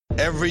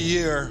Every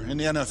year in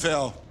the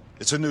NFL,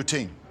 it's a new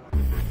team.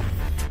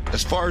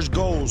 As far as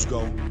goals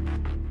go,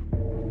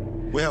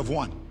 we have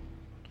one.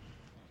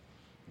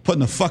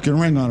 Putting a fucking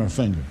ring on our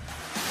finger.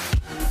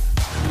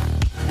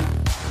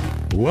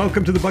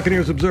 Welcome to the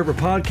Buccaneers Observer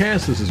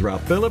Podcast. This is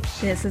Ralph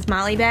Phillips. This is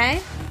Molly Bay.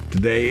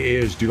 Today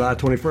is July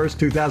 21st,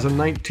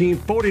 2019,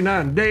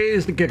 49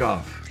 days to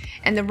kickoff.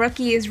 And the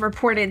rookie is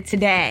reported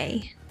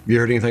today. You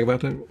heard anything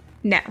about that?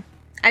 No.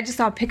 I just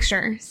saw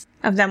pictures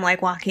of them,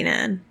 walking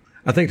in.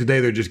 I think today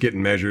they're just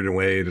getting measured and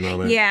weighed and all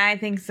that. Yeah, I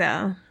think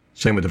so.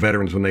 Same with the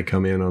veterans when they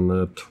come in on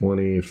the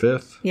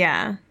 25th.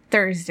 Yeah,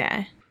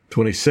 Thursday.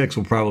 26th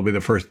will probably be the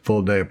first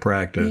full day of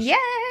practice. Yay!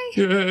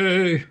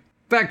 Yay!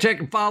 Fact check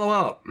and follow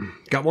up.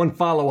 Got one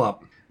follow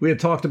up. We had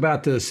talked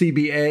about the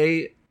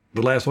CBA,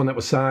 the last one that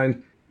was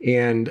signed,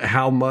 and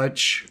how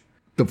much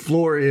the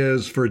floor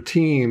is for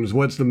teams.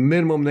 What's the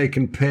minimum they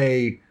can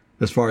pay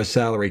as far as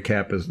salary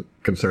cap is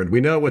concerned?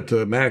 We know what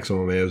the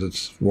maximum is.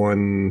 It's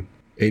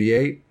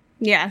 188.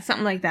 Yeah,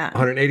 something like that.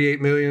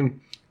 188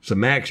 million. It's the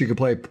max you can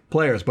play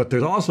players, but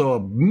there's also a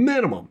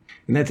minimum,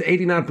 and that's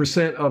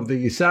 89% of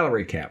the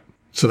salary cap.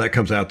 So that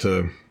comes out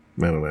to,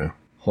 I don't know.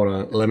 Hold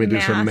on, let me do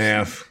some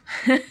math.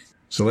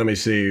 So let me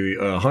see.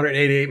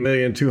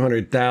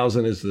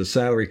 188,200,000 is the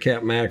salary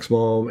cap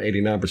maximum.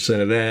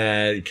 89% of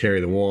that. You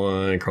carry the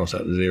 1, cross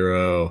out the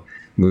 0,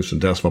 move some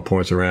decimal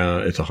points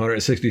around. It's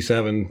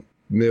 167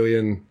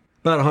 million,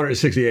 about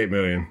 168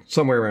 million,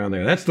 somewhere around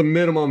there. That's the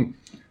minimum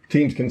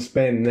teams can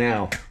spend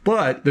now.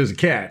 But there's a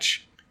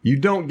catch. You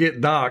don't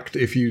get docked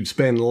if you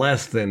spend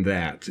less than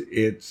that.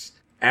 It's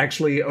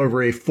actually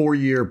over a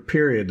 4-year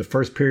period. The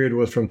first period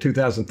was from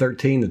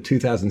 2013 to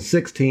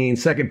 2016.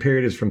 Second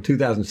period is from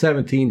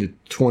 2017 to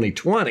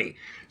 2020.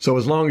 So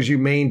as long as you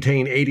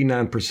maintain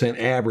 89%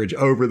 average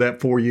over that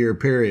 4-year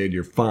period,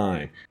 you're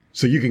fine.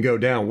 So you can go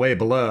down way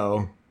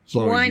below. As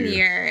long 1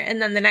 year,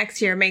 and then the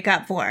next year make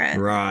up for it.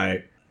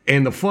 Right.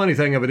 And the funny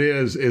thing of it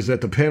is that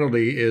the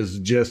penalty is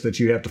just that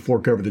you have to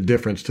fork over the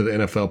difference to the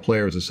NFL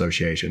Players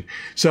Association.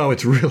 So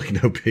it's really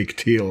no big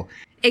deal.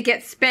 It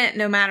gets spent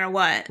no matter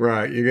what.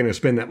 Right. You're going to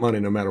spend that money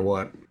no matter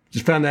what.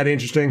 Just found that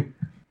interesting.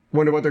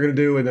 Wonder what they're going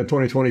to do in the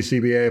 2020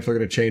 CBA, if they're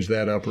going to change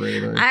that up or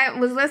anything. I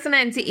was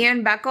listening to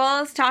Ian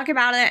Beckles talk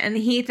about it, and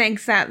he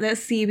thinks that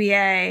this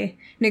CBA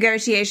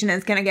negotiation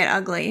is going to get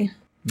ugly.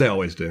 They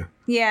always do.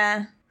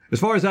 Yeah. As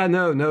far as I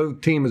know, no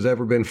team has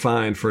ever been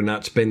fined for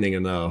not spending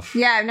enough.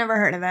 Yeah, I've never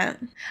heard of it.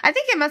 I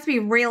think it must be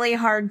really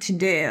hard to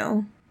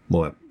do.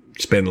 What?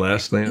 Spend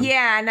less then?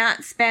 Yeah,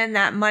 not spend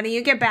that money.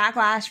 You get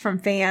backlash from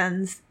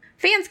fans.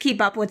 Fans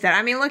keep up with it.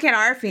 I mean, look at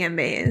our fan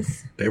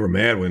base. They were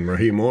mad when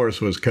Raheem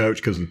Morris was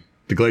coach because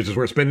the Glazers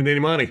weren't spending any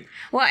money.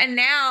 Well, and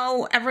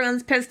now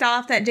everyone's pissed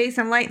off that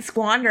Jason Light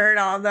squandered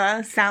all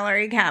the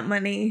salary cap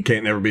money.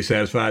 Can't never be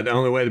satisfied. The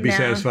only way to be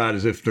satisfied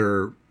is if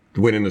they're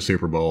winning the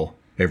Super Bowl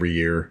every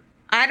year.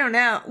 I don't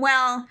know.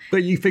 Well,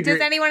 but you figure,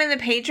 does anyone in the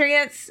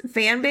Patriots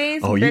fan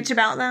base bitch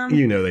about them?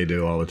 You know they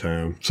do all the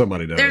time.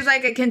 Somebody does. There's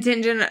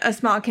a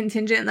small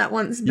contingent that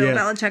wants Bill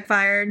Belichick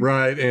fired.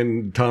 Right,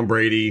 and Tom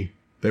Brady,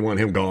 they want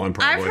him gone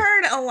probably. I've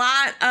heard a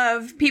lot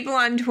of people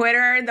on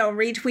Twitter, they'll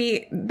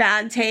retweet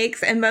bad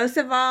takes, and most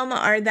of them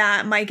are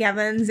that Mike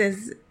Evans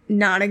is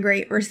not a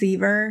great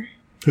receiver.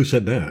 Who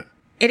said that?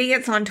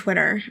 Idiots on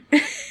Twitter.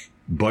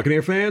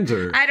 Buccaneer fans?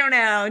 Or I don't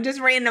know, just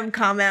random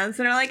comments.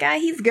 And they're like,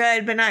 he's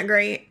good, but not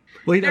great.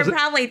 Well, they're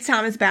probably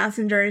Thomas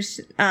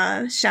Bassinger's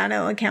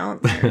shadow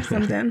account or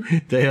something.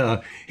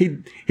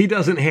 He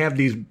doesn't have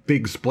these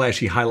big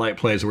splashy highlight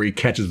plays where he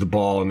catches the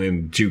ball and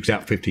then jukes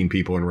out 15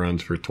 people and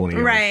runs for 20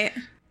 yards. Right.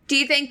 Do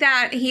you think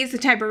that he's the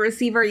type of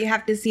receiver you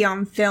have to see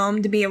on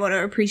film to be able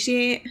to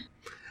appreciate?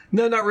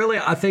 No, not really.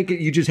 I think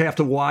you just have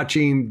to watch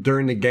him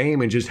during the game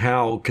and just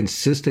how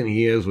consistent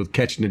he is with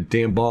catching the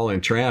damn ball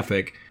in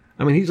traffic.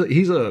 I mean,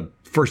 he's a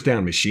first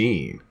down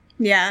machine.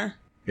 Yeah.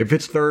 If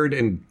it's 3rd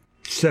and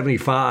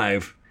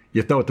 75,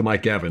 you throw it to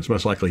Mike Evans.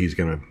 Most likely he's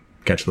going to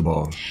catch the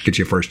ball, get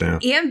you a first down.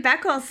 Ian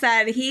Beckles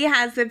said he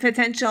has the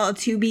potential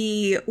to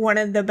be one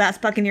of the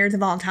best Buccaneers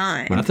of all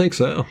time. I think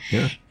so,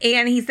 yeah.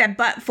 And he said,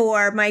 but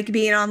for Mike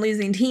being on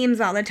losing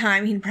teams all the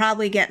time, he'd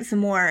probably get some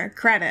more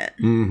credit.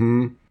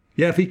 Mm-hmm.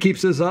 Yeah, if he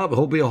keeps this up,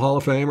 he'll be a Hall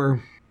of Famer.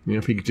 You know,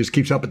 if he just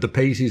keeps up at the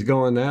pace he's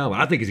going now,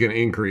 I think he's going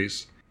to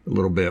increase a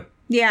little bit.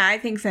 Yeah, I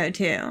think so,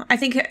 too. I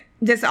think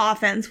this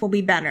offense will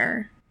be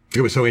better. It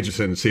was so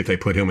interesting to see if they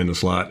put him in the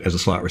slot as a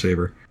slot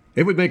receiver.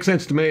 It would make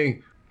sense to me.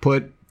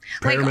 Put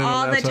Perriman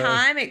all on the outside.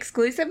 time,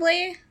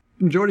 exclusively?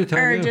 Majority of the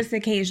time, or just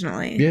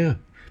occasionally? Yeah.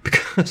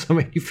 Because, I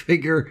mean, you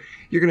figure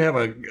you're going to have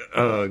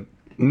a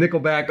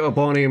nickelback up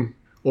on him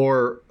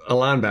or a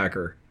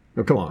linebacker.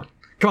 Oh, come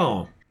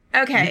on.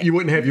 Okay. You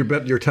wouldn't have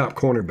your top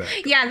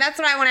cornerback. Yeah, that's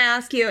what I want to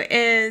ask you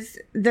is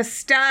the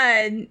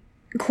stud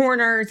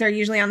corners are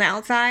usually on the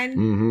outside?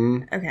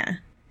 Mm-hmm. Okay.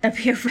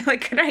 That'd be a really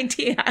good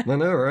idea. I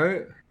know,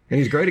 right? And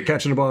he's great at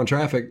catching the ball in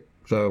traffic.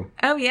 So.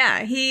 Oh,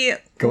 yeah. He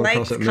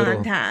likes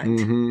contact.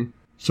 Mm-hmm.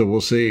 So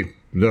we'll see.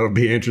 That'll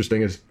be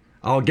interesting.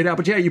 I'll get out.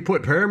 But yeah, you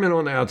put Perriman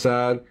on the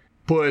outside.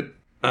 Put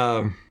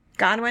Godwin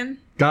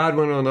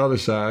on the other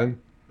side.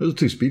 Those are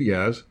two speedy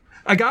guys.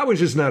 Godwin's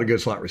just not a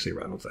good slot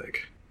receiver, I don't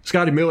think.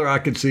 Scotty Miller, I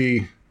could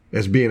see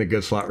as being a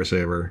good slot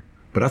receiver.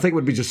 But I think it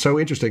would be just so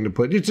interesting to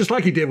put, just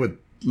like he did with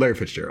Larry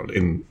Fitzgerald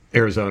in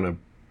Arizona.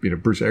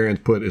 Bruce Arians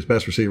put his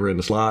best receiver in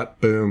the slot.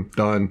 Boom,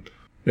 done.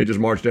 They just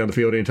marched down the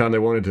field anytime they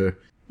wanted to.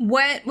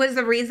 What was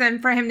the reason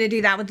for him to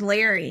do that with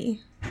Larry?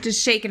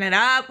 Just shaking it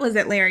up? Was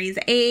it Larry's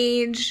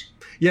age?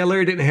 Yeah,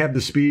 Larry didn't have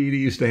the speed he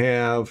used to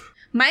have.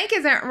 Mike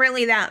isn't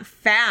really that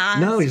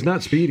fast. No, he's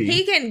not speedy.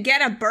 He can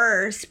get a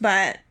burst,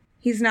 but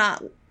he's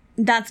not.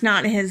 That's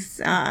not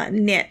his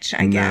niche,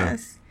 I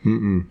guess.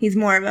 Mm-mm. He's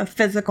more of a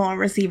physical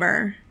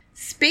receiver.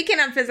 Speaking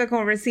of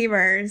physical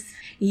receivers,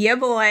 your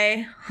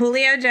boy,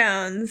 Julio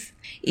Jones.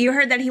 You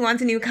heard that he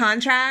wants a new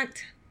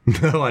contract?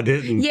 No, I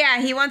didn't.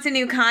 Yeah, he wants a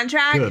new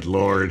contract. Good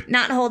Lord.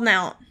 Not holding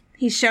out.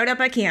 He showed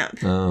up at camp.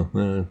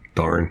 Oh,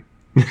 darn.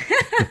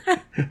 I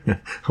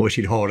wish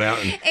he'd hold out.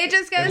 And it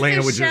just goes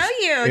Atlanta to show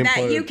you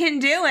that you can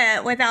do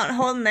it without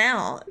holding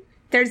out.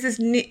 There's this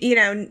new,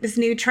 this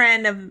new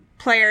trend of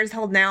players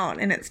holding out,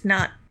 and it's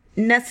not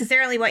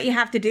necessarily what you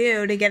have to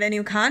do to get a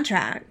new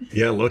contract.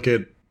 Yeah, look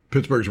at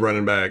Pittsburgh's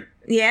running back.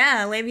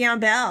 Yeah, Le'Veon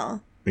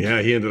Bell.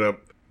 Yeah, he ended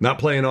up not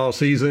playing all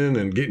season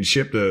and getting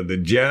shipped to the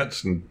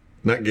Jets and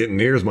not getting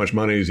near as much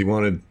money as he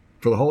wanted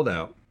for the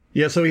holdout.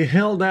 Yeah, so he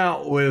held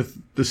out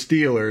with the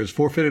Steelers,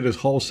 forfeited his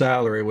whole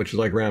salary, which is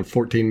like around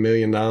 $14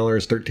 million,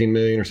 $13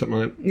 million or something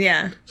like that.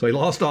 Yeah. So he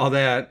lost all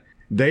that.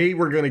 They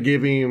were going to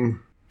give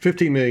him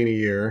 $15 million a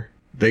year.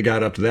 They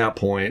got up to that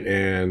point,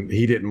 and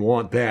he didn't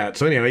want that.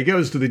 So anyhow, he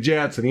goes to the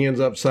Jets, and he ends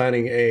up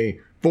signing a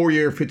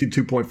 4-year,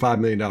 $52.5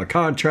 million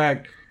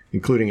contract,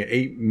 including an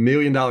 $8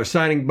 million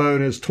signing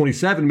bonus,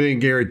 $27 million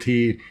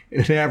guaranteed,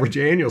 and an average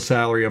annual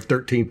salary of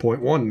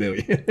 $13.1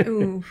 million.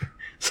 Ooh.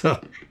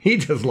 So he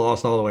just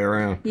lost all the way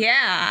around.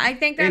 Yeah, I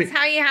think that's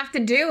how you have to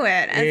do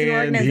it as an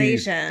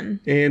organization.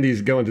 And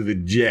he's going to the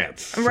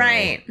Jets. So,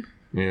 right.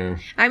 Yeah.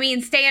 I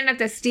mean, staying at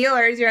the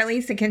Steelers, you're at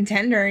least a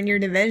contender in your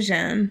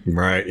division.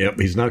 Right. Yep.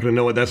 He's not going to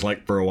know what that's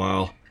like for a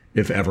while,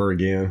 if ever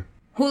again.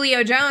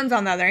 Julio Jones,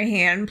 on the other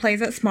hand,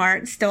 plays it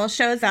smart, still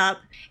shows up.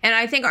 And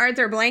I think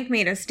Arthur Blank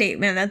made a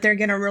statement that they're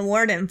going to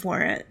reward him for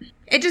it.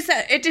 It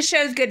just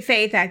shows good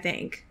faith, I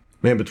think.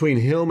 Man, between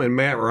him and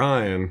Matt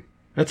Ryan,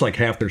 that's like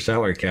half their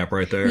salary cap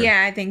right there.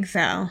 Yeah, I think so.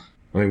 I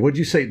mean, what'd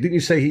you say? Didn't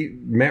you say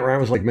Matt Ryan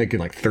was like making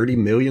like $30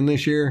 million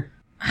this year?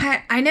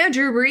 I know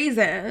Drew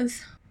Brees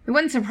is. It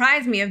wouldn't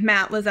surprise me if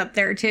Matt was up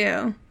there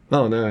too.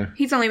 Oh, no.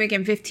 He's only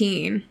making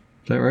 15. Is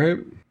that right?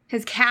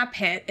 His cap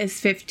hit is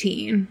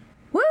 15.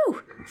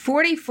 Woo!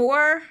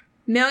 44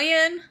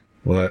 million?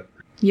 What?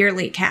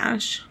 Yearly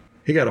cash.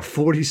 He got a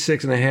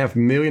 $46.5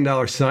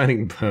 million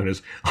signing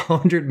bonus,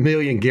 $100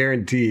 million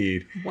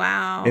guaranteed.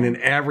 Wow. And an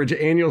average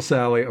annual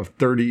salary of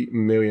 $30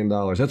 million.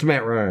 That's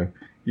Matt Ryan.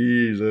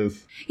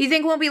 Jesus. You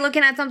think we'll be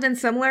looking at something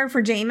similar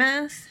for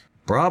Jameis?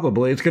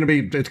 Probably. It's gonna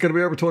be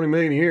over $20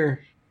 million a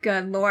year.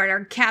 Good Lord,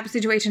 our cap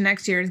situation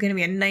next year is gonna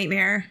be a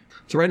nightmare.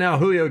 So right now,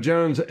 Julio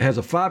Jones has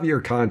a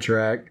 5-year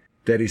contract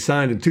that he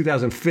signed in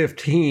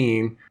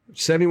 2015,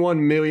 $71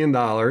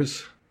 million,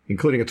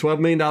 including a $12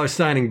 million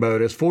signing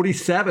bonus.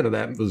 47 of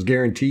that was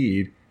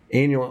guaranteed.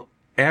 Annual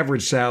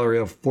average salary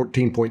of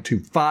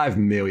 $14.25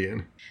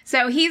 million.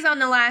 So he's on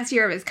the last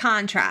year of his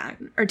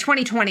contract, or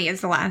 2020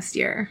 is the last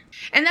year.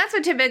 And that's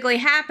what typically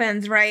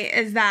happens, right?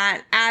 Is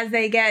that as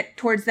they get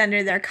towards the end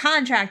of their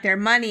contract, their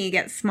money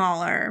gets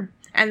smaller.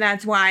 And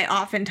that's why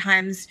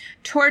oftentimes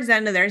towards the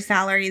end of their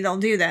salary, they'll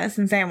do this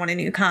and say, I want a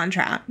new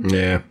contract.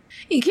 Yeah.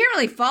 You can't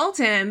really fault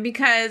him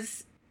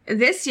because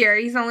this year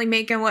he's only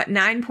making, what,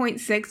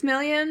 9.6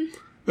 million?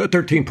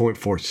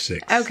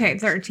 13.46. Okay,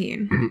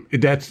 13.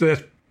 That's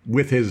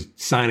with his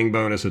signing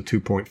bonus of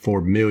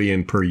 $2.4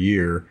 million per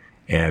year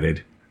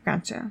added.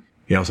 Gotcha.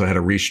 He also had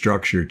a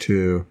restructure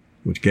too,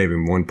 which gave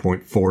him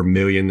 $1.4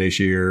 million this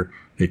year.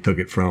 They took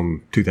it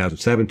from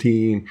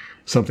 2017,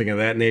 something of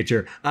that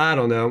nature. I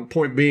don't know.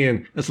 Point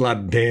being, that's a lot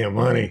of damn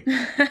money.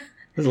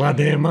 That's a lot of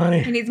damn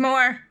money. He needs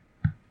more.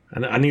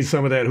 I need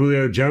some of that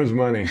Julio Jones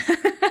money.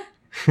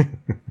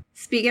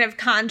 Speaking of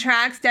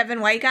contracts,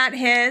 Devin White got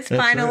his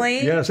That's finally.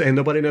 right. Yes, and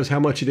nobody knows how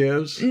much it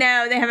is.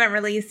 No, they haven't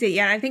released it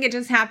yet. I think it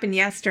just happened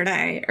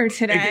yesterday or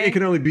today. It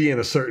can only be in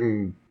a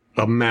certain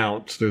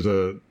amount. There's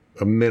a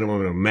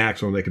minimum and a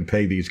maximum they can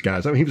pay these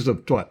guys. I mean, he was a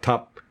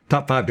top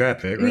 5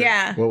 draft pick, right?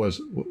 Yeah. What was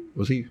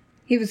he?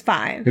 He was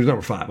 5. He was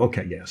number 5.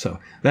 Okay, yeah. So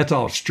that's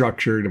all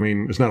structured. I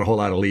mean, there's not a whole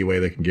lot of leeway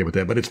they can give with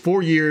that. But it's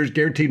 4 years,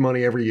 guaranteed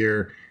money every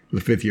year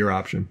with a 5th year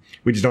option.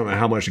 We just don't know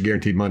how much the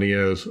guaranteed money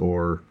is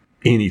or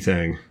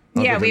anything.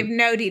 Yeah, we have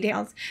no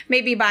details.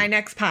 Maybe by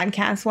next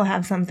podcast we'll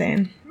have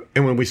something.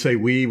 And when we say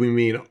we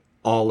mean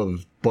all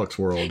of Buck's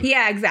World.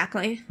 Yeah,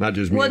 exactly. Not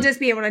just me. We'll just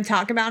be able to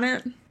talk about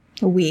it.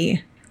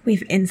 We've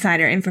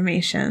insider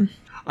information.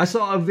 I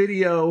saw a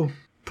video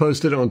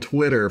posted on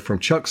Twitter from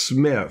Chuck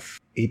Smith.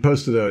 He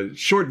posted a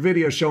short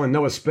video showing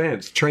Noah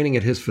Spence training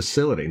at his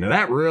facility. Now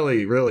that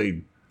really,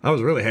 I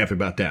was really happy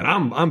about that.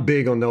 I'm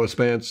big on Noah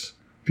Spence.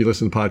 If you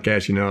listen to the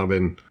podcast, you know I've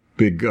been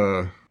big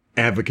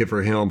advocate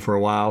for him for a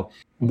while.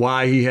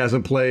 Why he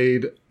hasn't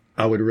played,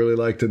 I would really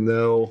like to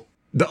know.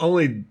 the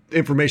only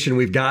information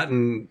we've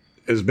gotten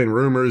has been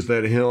rumors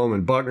that him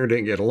and Buckner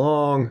didn't get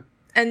along.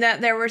 And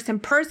that there were some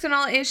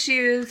personal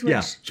issues. Which,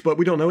 yeah, but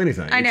we don't know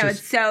anything. I know,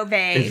 it's so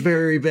vague. It's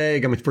very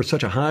vague. I mean, for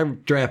such a high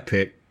draft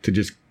pick to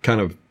just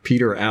kind of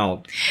peter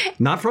out.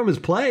 Not from his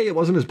play. It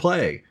wasn't his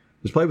play.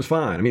 His play was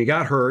fine. I mean, he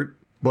got hurt,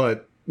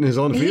 but he's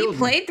on the field. He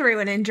played through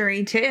an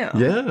injury, too.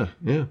 Yeah.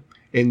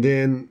 And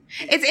then...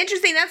 It's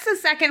interesting. That's the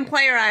second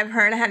player I've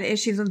heard had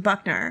issues with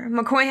Buckner.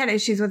 McCoy had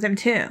issues with him,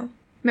 too.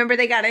 Remember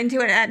they got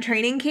into it at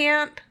training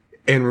camp?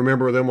 And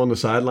remember them on the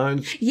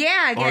sidelines?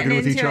 Yeah, arguing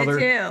with each other.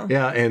 Too.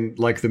 Yeah, and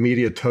like the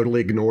media totally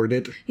ignored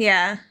it.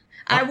 Yeah.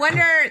 I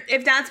wonder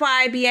if that's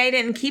why BA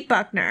didn't keep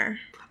Buckner.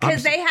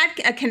 Because they had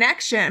a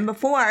connection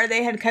before.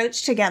 They had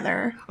coached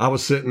together. I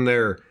was sitting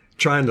there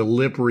trying to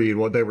lip read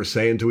what they were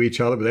saying to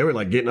each other, but they were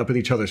like getting up in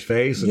each other's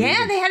face. And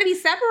yeah, they had to be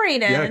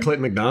separated. Yeah,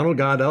 Clinton McDonald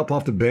got up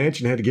off the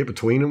bench and had to get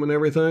between them and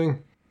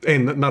everything.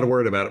 And not a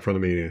word about it from the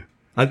media.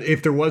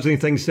 If there was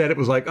anything said, it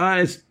was like,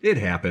 it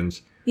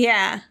happens.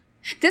 Yeah.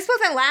 This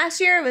wasn't last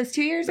year. It was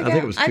 2 years ago. I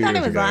think it was 2 years ago. I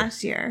thought it was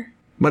last year.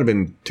 Might have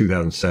been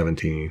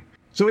 2017.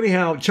 So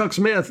anyhow, Chuck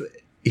Smith,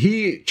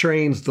 he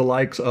trains the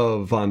likes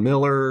of Von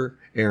Miller,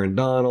 Aaron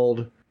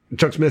Donald.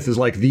 Chuck Smith is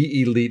like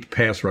the elite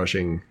pass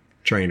rushing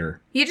trainer.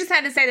 You just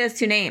had to say those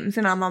two names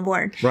and I'm on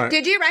board. Right.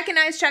 Did you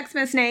recognize Chuck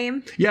Smith's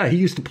name? Yeah, he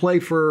used to play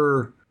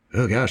for, I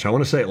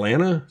want to say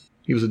Atlanta.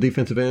 He was a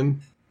defensive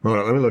end. Hold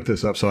on, let me look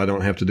this up so I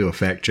don't have to do a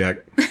fact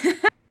check.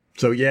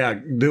 So yeah,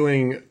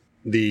 doing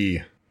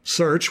the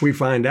search, we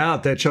find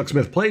out that Chuck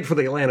Smith played for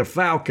the Atlanta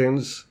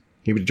Falcons.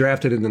 He was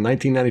drafted in the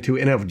 1992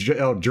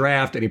 NFL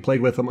draft, and he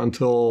played with them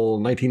until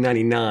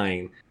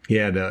 1999. He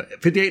had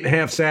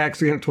 58.5 sacks,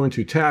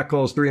 322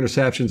 tackles, 3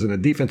 interceptions, and a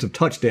defensive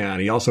touchdown.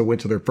 He also went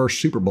to their first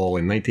Super Bowl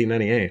in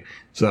 1998.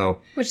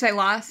 So, which they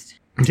lost.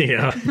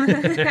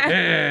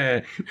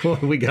 Yeah. Well,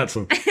 we got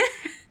some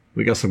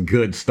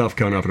good stuff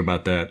coming up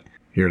about that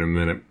here in a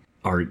minute.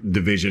 Our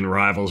division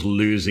rivals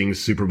losing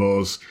Super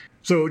Bowls.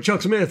 So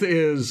Chuck Smith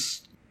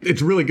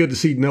it's really good to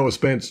see Noah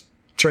Spence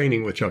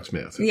training with Chuck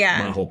Smith.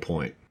 Yeah. My whole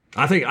point.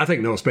 I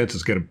think Noah Spence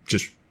is going to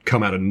just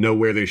come out of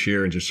nowhere this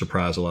year and just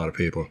surprise a lot of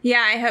people.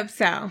 Yeah, I hope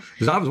so.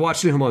 Because I was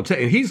watching him on tape,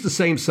 and he's the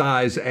same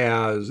size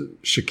as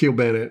Shaquille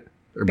Barrett,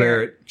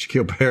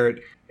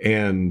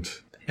 and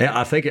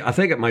I think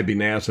it might be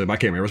Nassib. I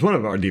can't remember. It's one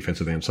of our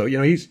defensive ends. So,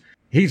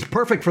 he's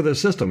perfect for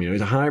this system.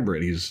 He's a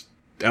hybrid. He's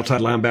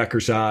outside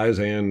linebacker size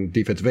and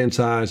defensive end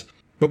size.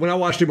 But when I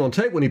watched him on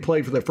tape when he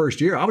played for the first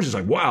year, I was just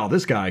like, wow,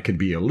 this guy could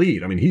be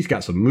elite. I mean, he's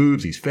got some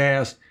moves. He's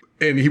fast.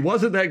 And he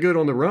wasn't that good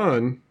on the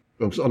run,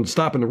 on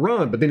stopping the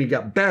run, but then he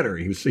got better.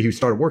 He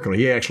started working on it.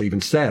 He actually even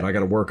said, I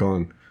got to work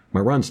on my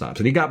run stops.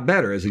 And he got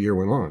better as the year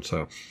went on.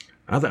 So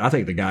I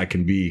think the guy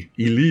can be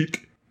elite.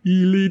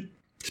 Elite.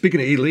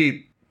 Speaking of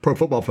elite, Pro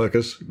Football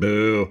Focus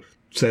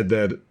said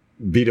that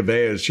Vita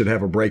Vea should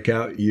have a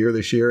breakout year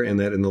this year, and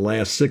that in the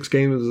last 6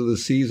 games of the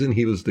season,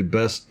 he was the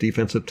best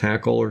defensive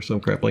tackle or some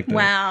crap like that.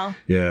 Wow.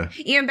 Yeah.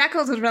 Ian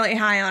Beckles was really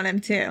high on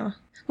him, too.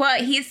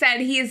 Well, he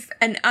said he's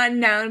an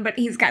unknown, but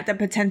he's got the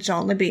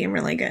potential to be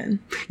really good.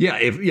 Yeah,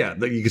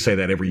 you can say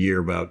that every year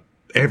about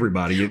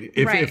everybody.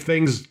 If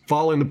things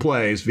fall into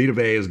place, Vita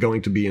Vea is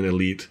going to be an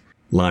elite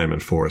lineman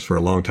for us for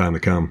a long time to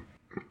come.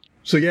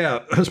 So yeah,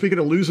 speaking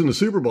of losing the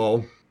Super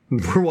Bowl,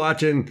 we're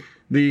watching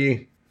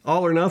the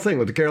All or Nothing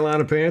with the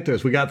Carolina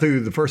Panthers. We got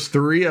through the first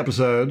 3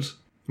 episodes.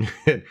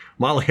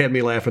 Molly had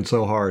me laughing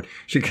so hard.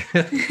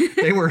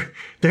 They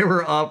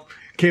were up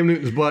Cam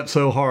Newton's butt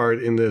so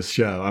hard in this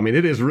show. I mean,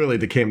 it is really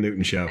the Cam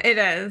Newton show. It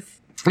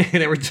is.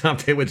 And every time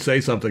they would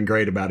say something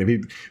great about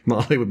him,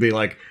 Molly would be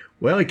like,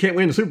 well, he can't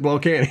win the Super Bowl,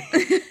 can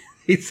he?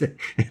 He said,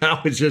 and I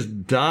was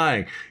just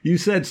dying. You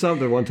said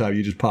something one time,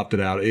 you just popped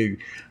it out.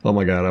 Oh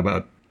my God, I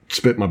about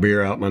spit my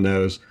beer out my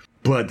nose.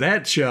 But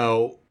that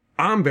show,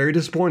 I'm very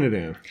disappointed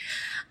in.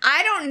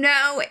 I don't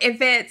know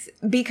if it's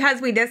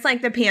because we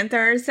dislike the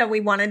Panthers, so we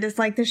want to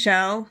dislike the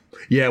show.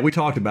 Yeah, we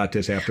talked about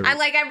this after. I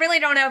really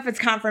don't know if it's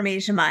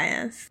confirmation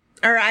bias.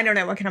 Or I don't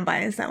know what kind of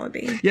bias that would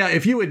be. Yeah,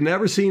 if you had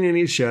never seen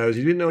any shows,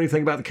 you didn't know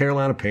anything about the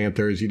Carolina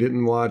Panthers, you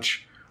didn't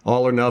watch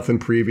All or Nothing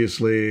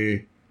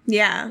previously.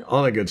 Yeah.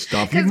 All that good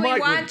stuff. Because we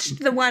watched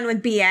the one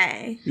with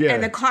BA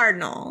and the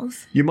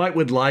Cardinals. You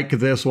would like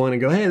this one and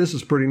go, hey, this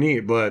is pretty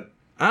neat, but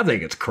I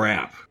think it's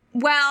crap.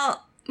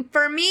 Well,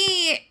 for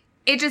me,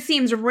 it just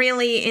seems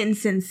really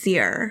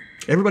insincere.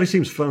 Everybody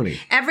seems phony.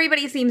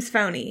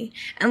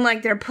 And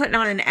like they're putting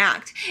on an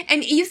act.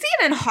 And you see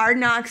it in Hard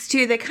Knocks,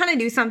 too. They kind of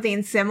do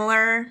something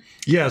similar.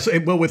 Yes.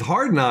 Well, with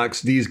Hard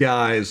Knocks, these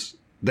guys,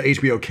 the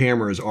HBO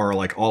cameras are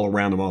like all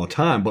around them all the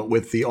time. But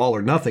with the All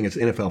or Nothing, it's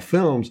NFL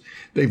Films.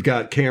 They've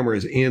got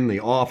cameras in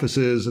the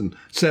offices and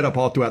set up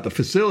all throughout the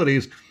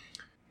facilities.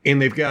 And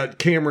they've got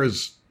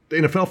cameras, the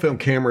NFL Film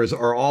cameras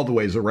are all the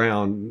ways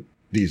around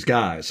these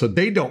guys. So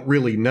they don't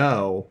really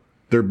know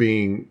they're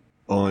being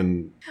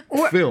on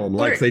film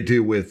like they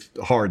do with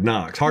Hard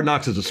Knocks. Hard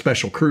Knocks is a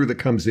special crew that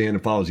comes in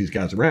and follows these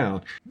guys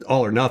around.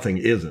 All or Nothing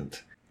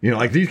isn't.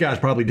 Like these guys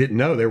probably didn't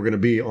know they were going to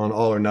be on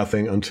All or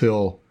Nothing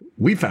until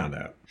We found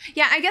out.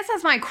 Yeah, I guess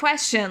that's my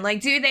question. Like,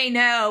 do they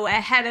know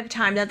ahead of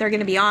time that they're going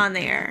to be on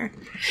there?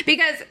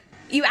 Because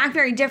you act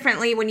very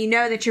differently when you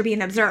know that you're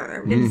being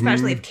observed, and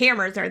especially if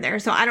cameras are there.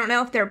 So I don't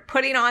know if they're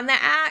putting on the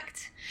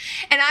act.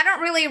 And I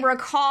don't really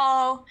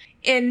recall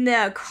in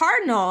the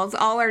Cardinals,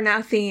 All or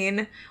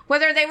Nothing,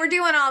 whether they were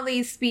doing all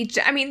these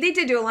speeches. I mean, they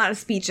did do a lot of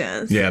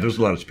speeches. Yeah, there's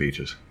a lot of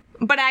speeches.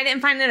 But I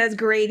didn't find it as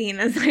grating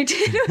as I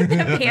did with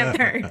the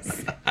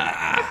Panthers.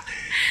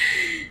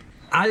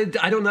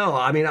 I don't know.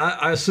 I mean,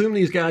 I assume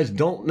these guys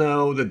don't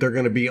know that they're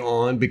going to be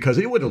on because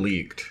it would have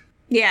leaked.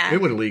 Yeah.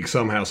 It would have leaked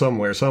somehow,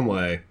 somewhere, some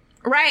way.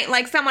 Right,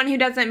 like someone who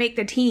doesn't make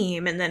the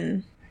team and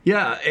then...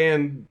 Yeah,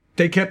 and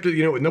they kept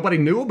it, nobody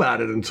knew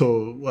about it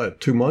until,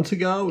 2 months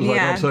ago? It was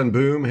like all of a sudden,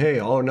 boom, hey,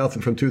 All or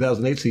Nothing from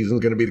 2008 season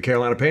is going to be the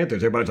Carolina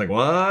Panthers. Everybody's like,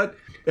 what?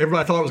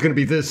 Everybody thought it was going to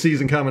be this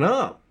season coming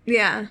up.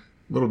 Yeah.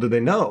 Little did they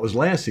know it was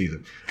last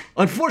season.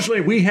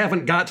 Unfortunately, we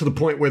haven't got to the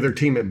point where their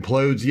team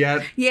implodes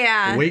yet.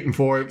 Yeah. We're waiting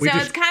for it.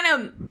 It's kind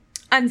of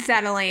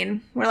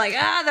unsettling. We're like,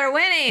 they're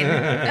winning.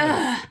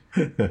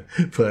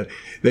 But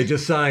they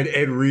just signed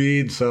Ed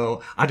Reed,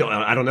 so I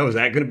don't know. Is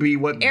that going to be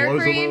what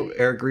blows them up?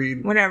 Eric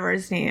Reed? Whatever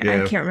his name.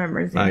 Yeah. I can't remember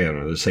his name. I don't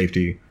know. The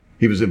safety.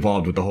 He was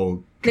involved with the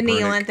whole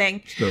kneeling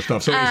thing.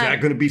 Stuff. So is that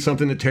going to be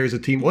something that tears the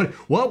team?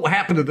 What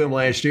happened to them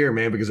last year,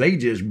 man? Because they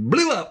just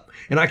blew up,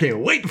 and I can't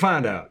wait to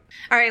find out.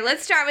 All right,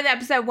 let's start with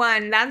episode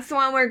 1. That's the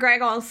one where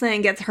Greg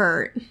Olsen gets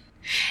hurt.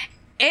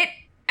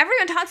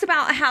 Everyone talks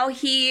about how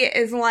he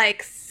is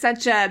like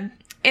such a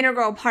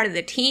integral part of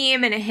the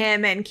team, and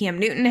him and Cam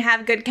Newton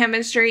have good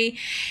chemistry.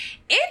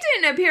 It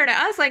didn't appear to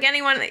us like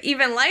anyone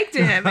even liked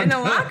him in the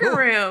locker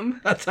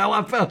room. That's how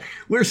I felt.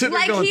 We're sitting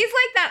there going, he's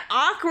like that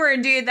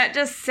awkward dude that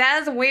just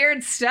says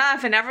weird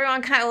stuff, and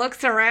everyone kind of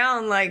looks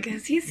around like,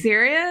 is he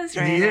serious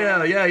right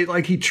now? Yeah,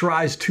 like he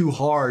tries too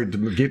hard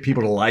to get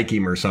people to like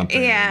him or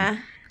something. Yeah.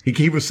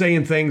 He was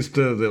saying things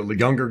to the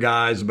younger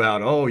guys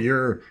about,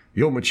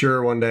 you'll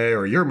mature one day,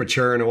 or you're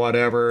maturing or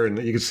whatever, and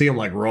you can see them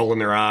like rolling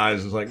their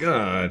eyes. It's like,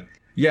 God.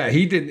 Yeah,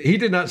 he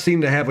did not seem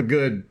to have a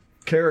good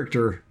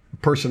character,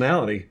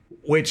 personality,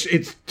 which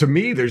to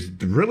me, there's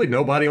really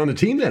nobody on the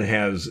team that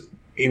has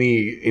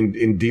any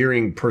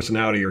endearing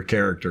personality or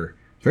character.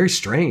 Very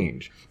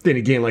strange. Then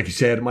again, like you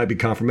said, it might be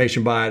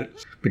confirmation bias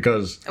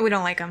because we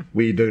don't like them.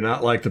 We do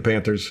not like the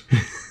Panthers,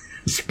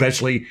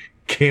 especially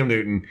Cam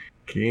Newton.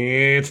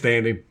 Can't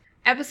stand him.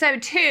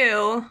 Episode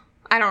 2,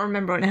 I don't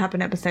remember what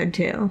happened in episode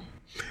 2.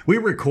 We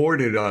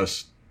recorded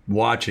us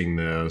watching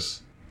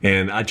this,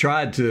 and I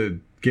tried to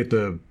get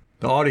the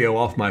audio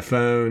off my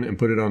phone and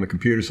put it on the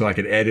computer so I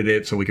could edit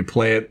it so we could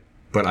play it,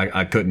 but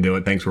I couldn't do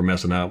it. Things were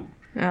messing up.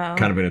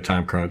 Kind of in a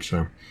time crunch,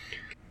 so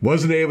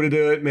wasn't able to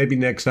do it. Maybe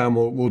next time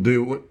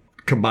we'll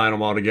combine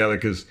them all together,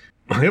 because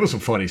it was some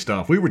funny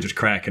stuff. We were just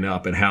cracking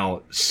up at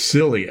how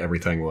silly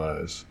everything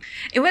was.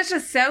 It was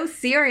just so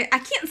serious. I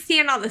can't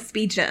stand all the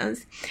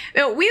speeches.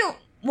 We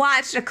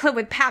watched a clip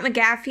with Pat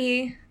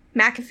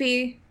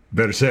McAfee.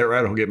 Better say it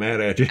right or he'll get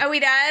mad at you. Oh, he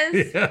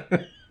does? Yeah.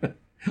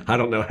 I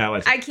don't know how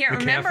it's... I can't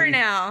remember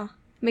now.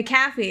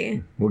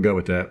 McAfee. We'll go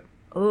with that.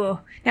 Ooh,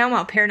 now I'm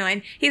all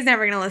paranoid. He's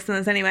never going to listen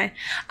to this anyway.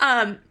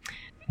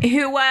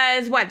 Who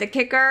was, the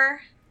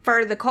kicker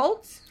for the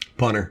Colts?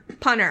 Punter.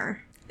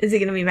 Is he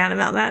going to be mad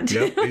about that,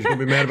 too? Yep, he's going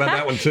to be mad about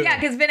that one, too. Yeah,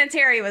 because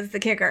Vinatieri was the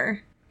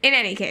kicker. In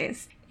any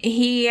case,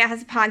 he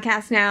has a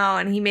podcast now,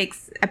 and he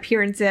makes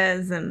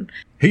appearances, and...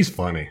 He's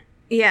funny.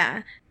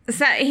 Yeah.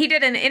 So he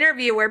did an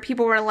interview where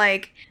people were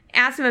like,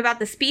 asked him about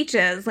the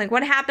speeches, like,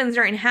 what happens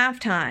during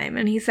halftime?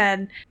 And he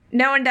said,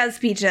 no one does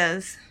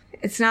speeches.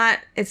 It's not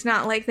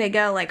like they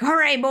go like, all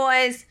right,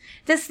 boys,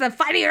 this is the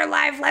fight of your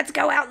life. Let's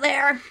go out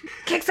there,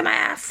 kick some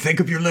ass. Think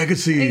of your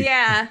legacy.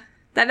 Yeah,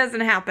 that doesn't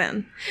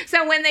happen.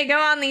 So when they go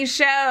on these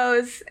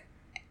shows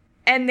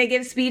and they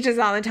give speeches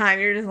all the time,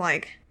 you're just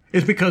like...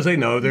 It's because they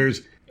know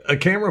there's a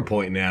camera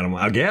pointing at them,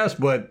 I guess,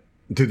 but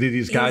do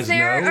these guys know?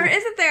 Or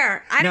isn't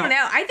there? I don't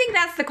know. I think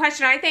that's the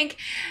question. I think...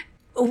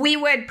 we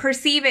would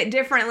perceive it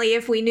differently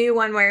if we knew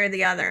one way or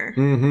the other.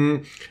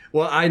 Mm-hmm.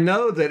 Well, I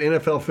know that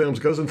NFL Films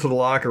goes into the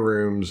locker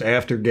rooms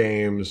after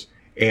games,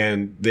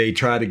 and they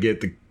try to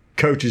get the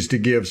coaches to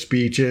give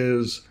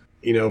speeches,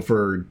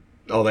 for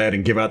all that,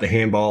 and give out the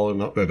handball and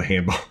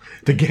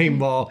the game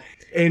ball.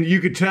 And you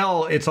could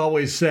tell it's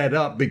always set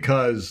up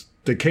because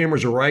the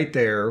cameras are right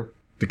there.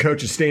 The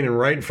coach is standing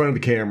right in front of the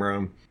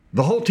camera.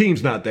 The whole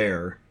team's not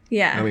there.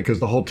 Yeah. I mean,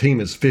 because the whole team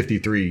is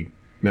 53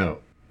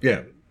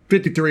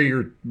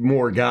 or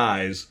more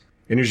guys,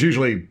 and there's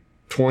usually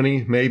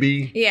 20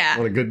 maybe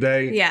on a good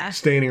day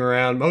standing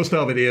around. Most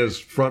of it is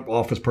front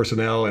office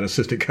personnel and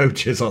assistant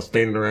coaches all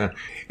standing around.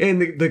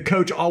 And the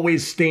coach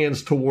always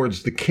stands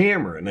towards the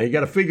camera. Now, you got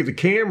to figure the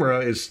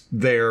camera is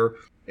there,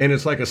 and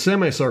it's like a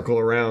semicircle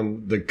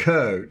around the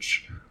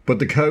coach, but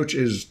the coach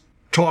is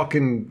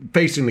talking,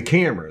 facing the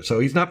camera. So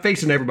he's not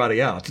facing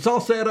everybody else. It's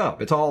all set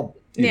up. It's all,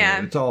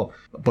 it's all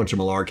a bunch of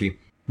malarkey.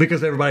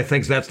 Because everybody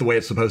thinks that's the way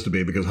it's supposed to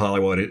be, because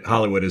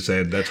Hollywood has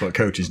said that's what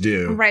coaches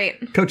do.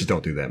 Right. Coaches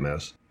don't do that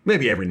mess.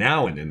 Maybe every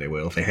now and then they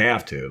will. If they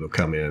have to, they'll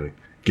come in and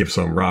give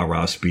some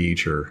rah-rah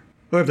speech or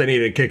Or if they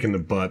needed a kick in the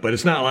butt. But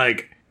it's not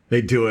like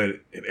they do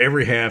it at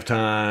every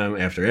halftime,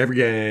 after every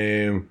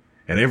game,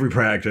 at every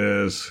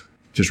practice.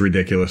 Just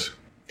ridiculous.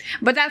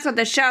 But that's what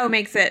the show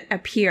makes it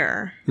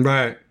appear.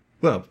 Right.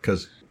 Well,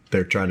 because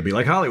they're trying to be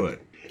like Hollywood.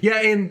 Yeah,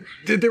 and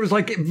there was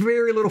like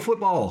very little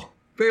football.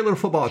 Very little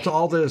football. It's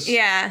all this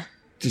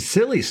just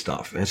silly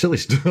stuff, man. Silly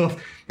stuff.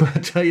 But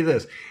I'll tell you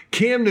this.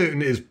 Cam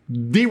Newton is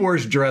the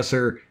worst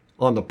dresser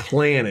on the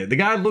planet. The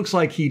guy looks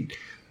like he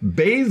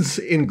bathes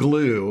in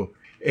glue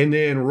and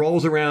then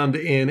rolls around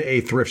in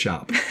a thrift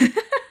shop.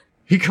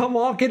 He come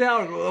walking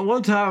out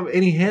one time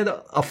and he had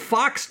a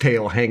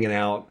foxtail hanging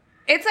out.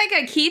 It's like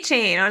a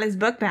keychain on his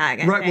book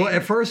bag. I Right. think. Well,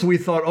 at first we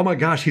thought, oh my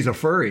gosh, he's a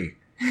furry.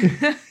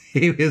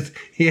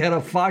 He had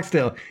a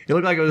foxtail. It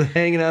looked like it was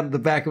hanging out of the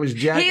back of his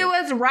jacket. He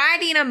was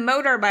riding a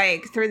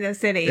motorbike through the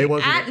city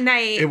at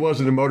night. It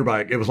wasn't a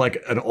motorbike. It was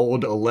like an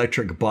old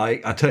electric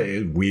bike. I tell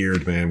you, it's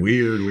weird, man.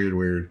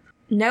 Weird.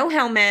 No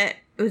helmet.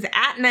 It was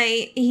at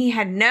night. He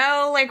had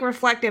no like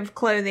reflective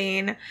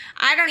clothing.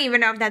 I don't even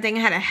know if that thing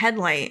had a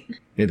headlight.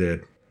 It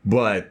did,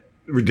 but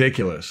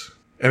ridiculous.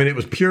 I mean, it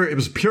was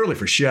purely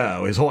for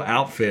show. His whole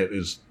outfit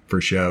is for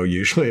show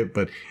usually,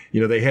 but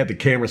they had the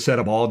camera set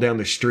up all down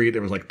the street.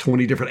 There was like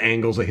 20 different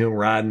angles of him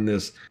riding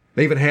this.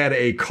 They even had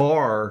a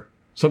car,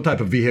 some type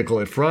of vehicle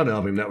in front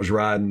of him that was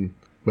riding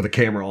with a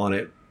camera on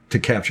it to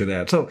capture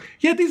that. So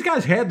yeah, these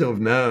guys had to have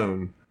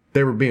known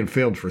they were being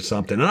filmed for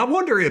something. And I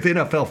wonder if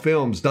NFL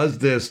Films does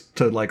this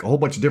to like a whole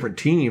bunch of different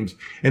teams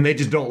and they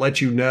just don't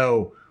let you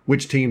know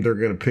which team they're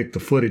going to pick the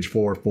footage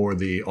for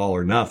the all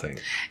or nothing.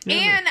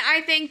 And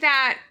I think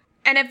that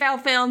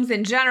NFL Films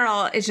in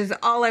general is just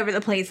all over the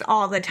place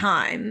all the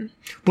time.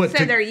 But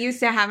so they're used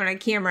to having a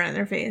camera in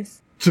their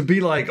face. To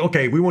be like,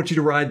 okay, we want you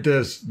to ride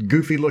this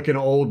goofy looking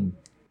old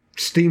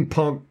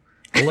steampunk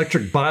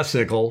electric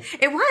bicycle.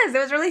 It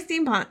was really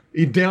steampunk.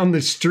 Down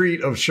the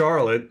street of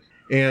Charlotte,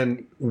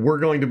 and we're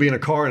going to be in a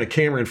car and a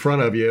camera in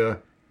front of you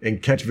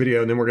and catch video,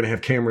 and then we're going to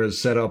have cameras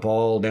set up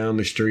all down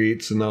the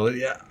streets and all that.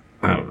 Yeah,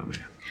 I don't know,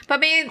 man. But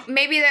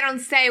maybe they don't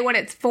say what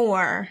it's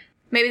for.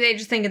 Maybe they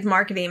just think it's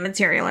marketing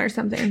material or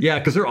something. Yeah,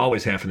 because they're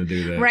always having to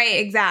do that. Right,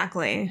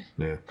 exactly.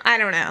 Yeah. I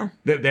don't know.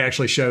 They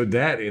actually showed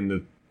that in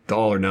the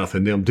All or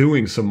Nothing, them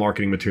doing some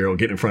marketing material,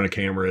 getting in front of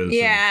cameras,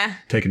 and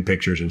taking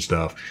pictures and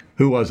stuff.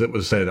 Who was it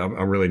said, I'm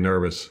really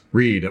nervous?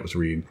 Reed, that was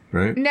Reed,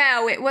 right?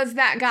 No, it was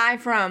that guy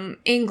from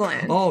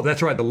England. Oh,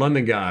 that's right, the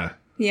London guy.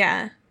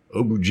 Yeah.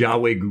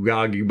 Ogujawe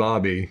Gugagi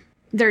Bobby.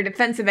 Their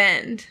defensive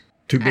end.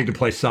 Too big to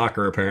play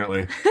soccer,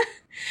 apparently.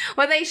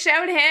 Well, they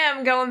showed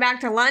him going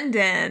back to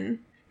London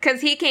because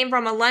he came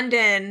from a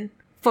London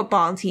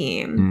football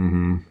team.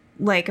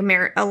 Mm-hmm. Like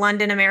a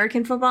London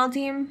American football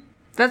team.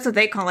 That's what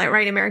they call it,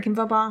 right? American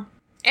football.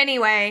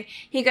 Anyway,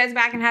 he goes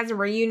back and has a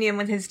reunion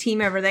with his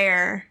team over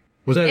there.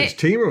 Was that his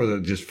team or was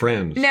it just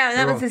friends? No,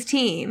 that was his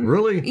team.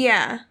 Really?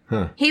 Yeah.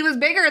 Huh. He was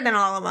bigger than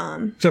all of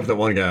them. Except for that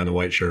one guy in the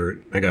white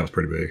shirt. That guy was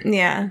pretty big.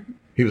 Yeah.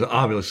 He was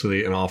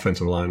obviously an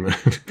offensive lineman.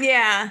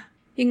 Yeah.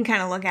 You can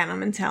kind of look at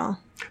him and tell.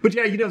 But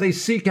yeah, they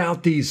seek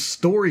out these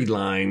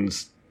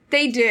storylines.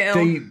 They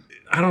do.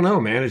 I don't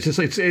know, man. It's just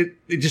it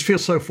just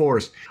feels so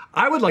forced.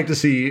 I would like to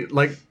see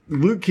like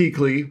Luke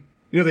Kuechly.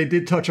 They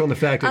did touch on the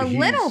fact that a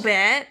little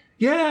bit.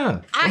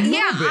 Yeah.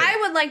 I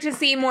would like to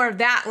see more of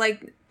that.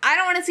 Like, I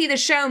don't want to see the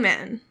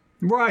showmen.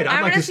 Right.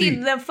 I want to see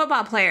the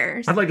football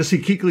players. I'd like to see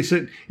Kuechly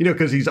sit,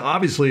 because he's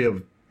obviously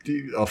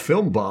a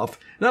film buff,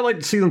 and I'd like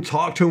to see them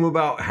talk to him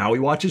about how he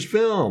watches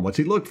film, what's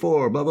he look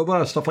for, blah, blah,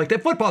 blah, stuff like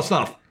that. Football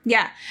stuff.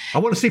 Yeah. I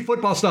want to see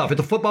football stuff. It's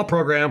a football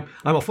program.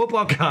 I'm a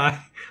football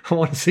guy. I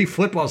want to see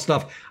football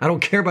stuff. I don't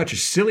care about your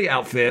silly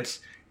outfits,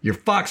 your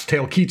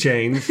foxtail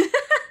keychains,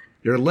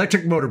 your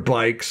electric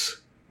motorbikes,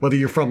 whether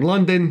you're from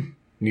London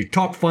and you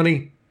talk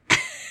funny,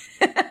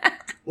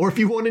 or if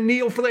you want to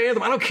kneel for the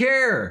anthem. I don't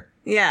care.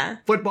 Yeah.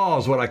 Football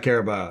is what I care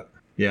about.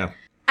 Yeah.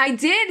 I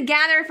did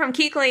gather from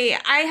Kuechly,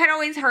 I had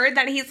always heard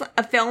that he's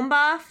a film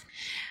buff,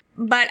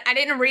 but I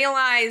didn't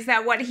realize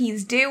that what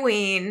he's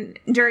doing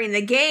during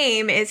the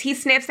game is he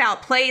sniffs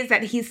out plays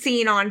that he's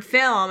seen on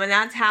film, and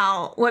that's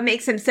what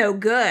makes him so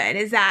good,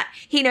 is that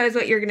he knows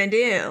what you're going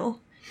to do.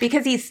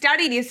 Because he's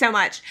studied you so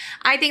much.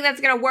 I think that's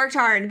going to work to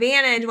our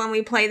advantage when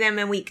we play them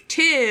in week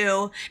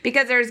 2,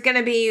 because there's going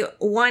to be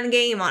one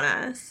game on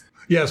us.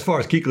 Yeah, as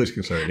far as Kuechly's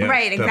concerned. Yes,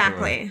 right,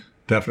 exactly.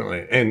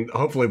 Definitely. And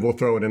hopefully we'll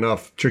throw in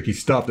enough tricky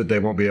stuff that they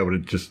won't be able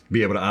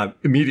to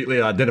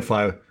immediately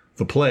identify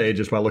the play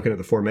just by looking at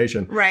the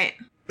formation. Right.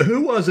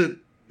 Who was it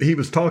he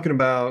was talking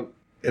about?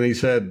 And he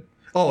said,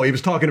 he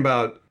was talking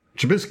about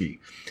Trubisky.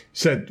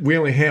 Said, we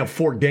only have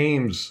 4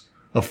 games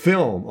of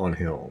film on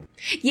him.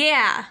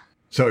 Yeah.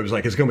 So it was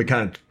like, it's going to be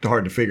kind of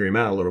hard to figure him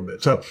out a little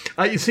bit. So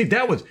you see,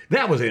 that was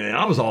in it.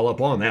 I was all up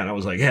on that. I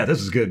was like, yeah,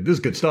 this is good. This is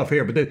good stuff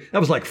here. But that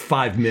was like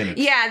 5 minutes.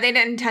 Yeah, they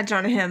didn't touch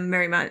on him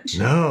very much.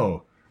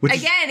 No.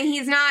 Again,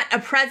 he's not a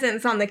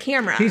presence on the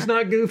camera. He's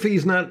not goofy.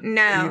 He's not.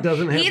 No. He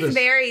doesn't have He's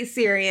very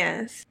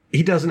serious.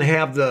 He doesn't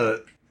have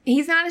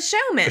He's not a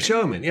showman. A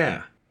showman,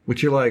 yeah.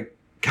 Which you're like,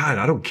 God,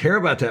 I don't care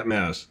about that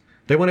mess.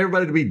 They want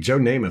everybody to be Joe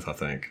Namath, I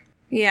think.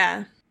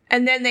 Yeah.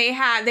 And then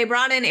they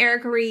brought in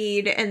Eric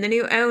Reed, and the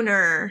new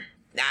owner,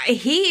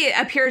 he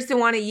appears to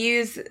want to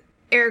use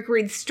Eric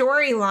Reed's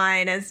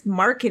storyline as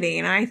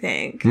marketing, I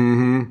think.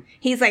 Mm-hmm.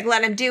 He's like,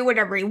 let him do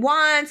whatever he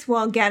wants.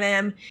 We'll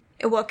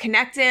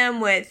connect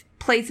him with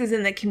places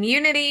in the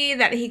community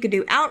that he could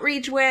do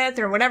outreach with,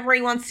 or whatever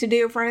he wants to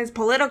do for his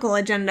political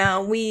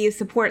agenda. We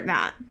support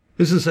that.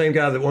 This is the same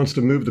guy that wants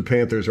to move the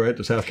Panthers, right,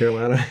 to South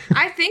Carolina?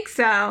 I think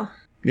so.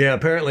 Yeah,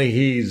 apparently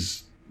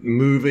he's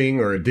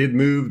moving or did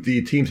move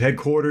the team's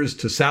headquarters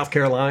to South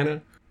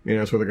Carolina. You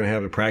know, that's where they're going to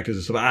have the practice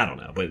and stuff. I don't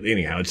know. But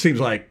anyhow, it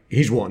seems like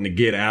he's wanting to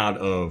get out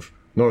of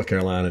North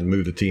Carolina and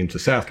move the team to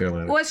South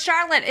Carolina. Well,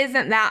 Charlotte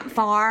isn't that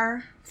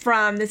far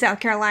from the South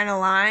Carolina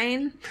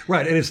line.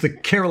 Right, and it's the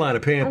Carolina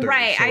Panthers.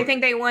 Right, so I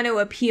think they want to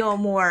appeal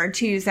more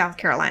to South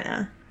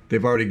Carolina.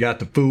 They've already got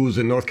the fools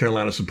in North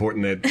Carolina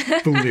supporting that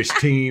foolish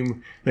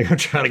team. They're going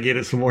to try to get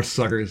it some more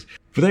suckers.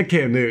 But that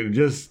Cam Newton,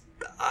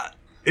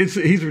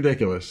 he's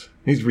ridiculous.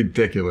 He's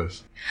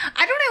ridiculous.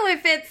 I don't know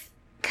if it's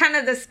kind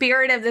of the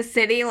spirit of the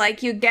city.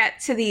 Like, you get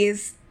to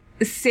these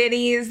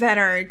cities that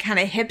are kind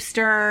of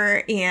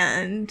hipster,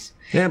 and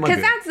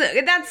because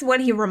that's what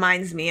he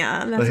reminds me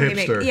of. That's the what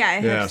hipster.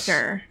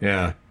 Hipster.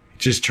 Yeah.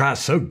 Just tries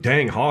so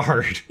dang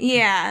hard.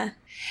 Yeah.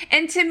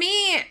 And to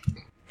me,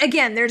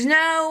 again, there's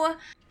no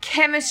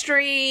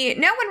chemistry.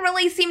 No one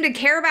really seemed to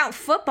care about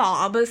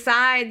football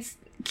besides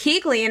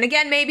Kuechly. And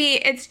again, maybe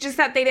it's just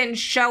that they didn't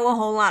show a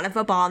whole lot of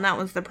football, and that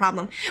was the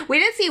problem. We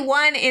did see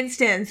one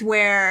instance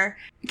where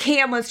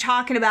Cam was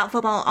talking about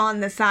football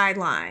on the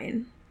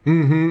sideline.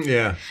 Mm-hmm,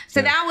 yeah.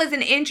 So that was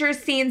an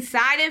interesting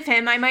side of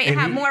him. I might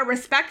have more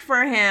respect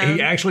for him.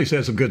 He actually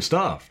said some good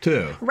stuff,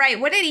 too. Right.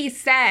 What did he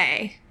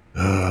say?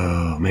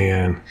 Oh,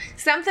 man.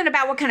 Something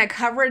about what kind of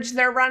coverage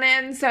they're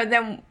running, so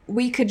then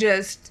we could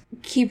just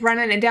keep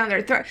running it down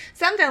their throat.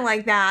 Something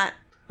like that.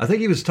 I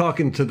think he was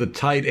talking to the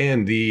tight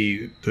end,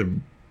 the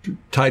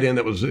tight end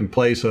that was in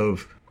place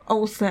of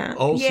Olsen.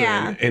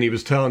 Yeah. And he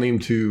was telling him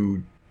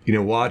to,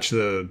 watch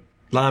the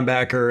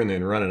linebacker and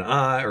then run an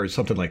eye or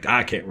something like that.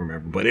 I can't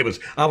remember, but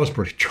I was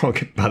pretty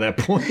drunk by that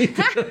point.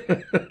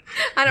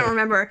 I don't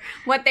remember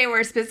what they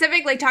were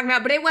specifically talking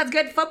about, but it was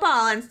good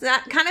football and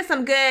kind of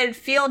some good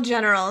field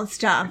general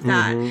stuff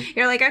that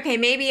you're like, okay,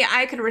 maybe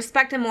I could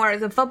respect him more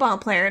as a football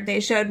player if they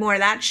showed more of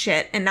that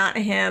shit and not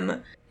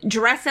him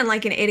dressing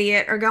like an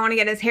idiot or going to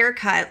get his hair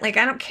cut. Like,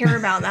 I don't care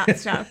about that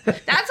stuff.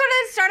 That's what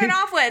it started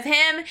off with.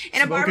 Him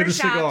in a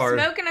barbershop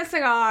smoking a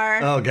cigar.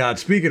 Oh, God.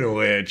 Speaking of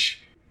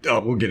which,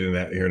 we'll get into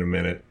that here in a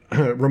minute.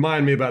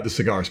 Remind me about the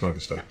cigar smoking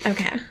stuff.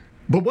 Okay.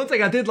 But one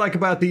thing I did like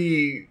about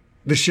the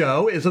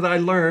show is that I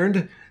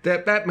learned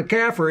that Pat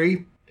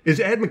McCaffrey is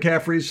Ed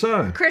McCaffrey's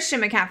son.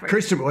 Christian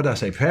McCaffrey. What did I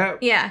say?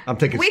 Pat? Yeah. I'm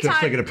thinking of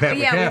Pat McCaffrey.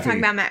 Yeah, we're talking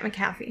about Matt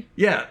McCaffrey.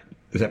 Yeah.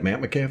 Is that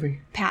Matt McCaffrey?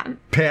 Pat.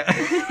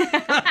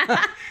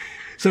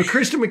 So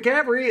Christian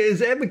McCaffrey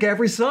is Ed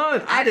McCaffrey's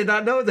son. I did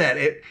not know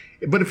that.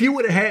 But if you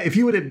would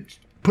have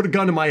put a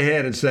gun to my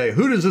head and say,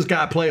 who does this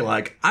guy play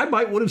like? I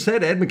would have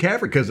said Ed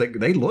McCaffrey because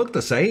they look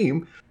the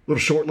same. Little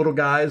short little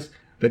guys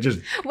that just...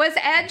 Was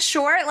Ed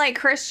short like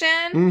Christian?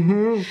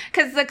 Mm-hmm.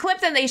 Because the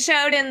clip that they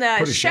showed in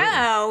the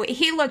show,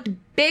 he looked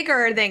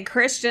bigger than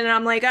Christian. And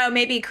I'm like, oh,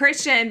 maybe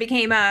Christian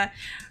became a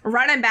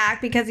running back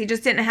because he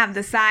just didn't have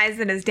the size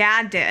that his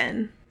dad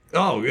did.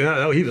 Oh,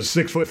 yeah. He was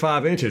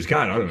 6'5".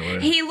 God, I don't know.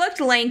 He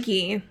looked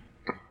lanky.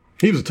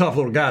 He was a tough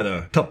little guy,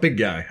 though. Tough big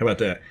guy. How about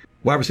that?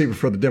 Wide receiver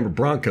for the Denver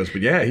Broncos.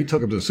 But yeah, he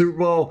took him to the Super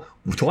Bowl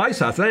twice,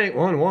 I think.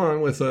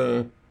 1-1 with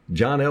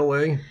John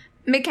Elway.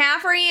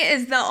 McCaffrey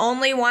is the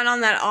only one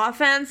on that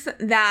offense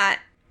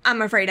that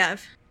I'm afraid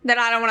of, that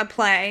I don't want to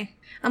play.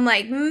 I'm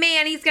like,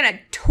 man, he's going to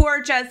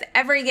torch us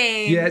every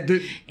game. Yeah,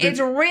 it's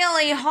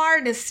really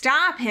hard to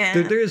stop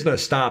him. There is no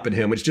stopping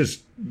him. It's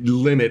just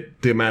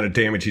limit the amount of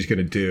damage he's going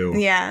to do.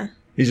 Yeah.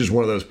 He's just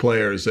one of those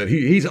players that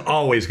he's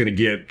always going to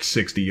get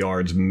 60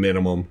 yards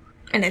minimum.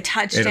 And a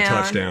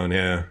touchdown.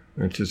 Yeah.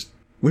 It's just...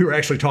 We were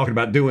actually talking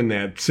about doing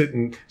that,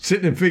 sitting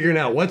and figuring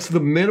out what's the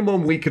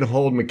minimum we can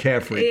hold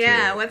McCaffrey to.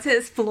 Yeah, what's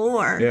his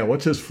floor? Yeah,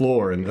 what's his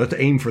floor? And let's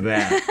aim for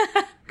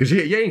that. Because you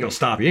ain't going to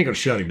stop. You ain't going to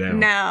shut him down.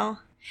 No.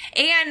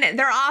 And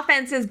their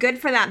offense is good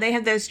for that. They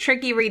have those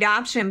tricky read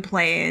option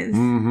plays.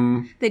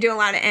 Mm-hmm. They do a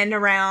lot of end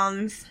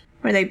arounds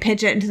where they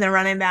pitch it into the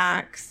running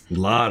backs. A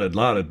lot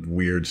of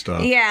weird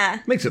stuff.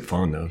 Yeah. Makes it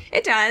fun, though.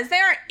 It does. They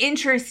are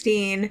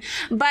interesting.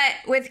 But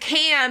with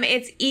Cam,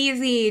 it's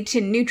easy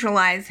to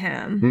neutralize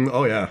him.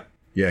 Oh, yeah.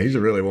 Yeah, he's a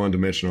really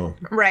one-dimensional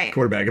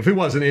quarterback. If he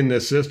wasn't in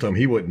this system,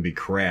 he wouldn't be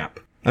crap.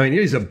 I mean,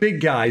 he's a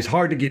big guy. He's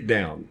hard to get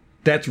down.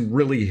 That's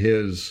really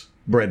his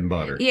bread and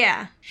butter.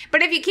 Yeah.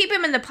 But if you keep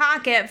him in the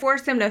pocket,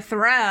 force him to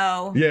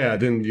throw... Yeah,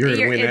 then you're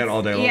going to win that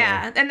all day long.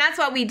 Yeah, and that's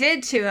what we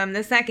did to him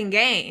the second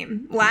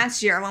game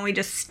last year when we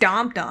just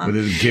stomped him. With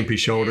his gimpy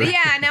shoulder.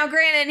 Yeah, now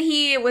granted,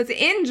 he was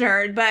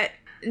injured, but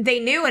they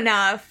knew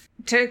enough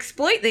to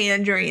exploit the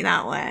injury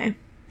that way.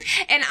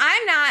 And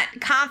I'm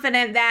not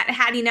confident that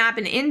had he not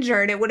been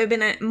injured, it would have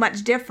been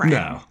much different.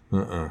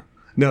 No.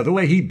 No, the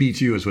way he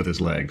beats you is with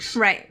his legs.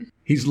 Right.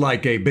 He's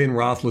like a Ben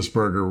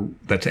Roethlisberger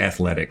that's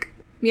athletic.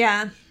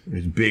 Yeah.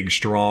 He's big,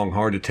 strong,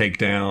 hard to take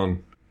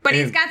down. But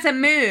he's got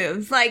some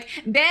moves. Like,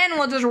 Ben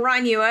will just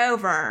run you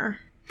over.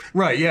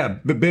 Right, yeah.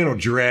 But Ben will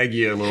drag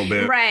you a little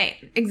bit. Right,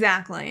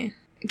 exactly.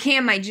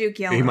 Cam might juke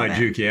you a little He might bit.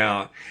 juke you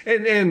out.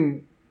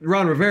 And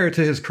Ron Rivera,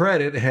 to his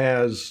credit,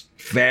 has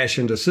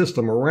fashioned a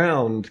system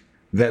around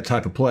that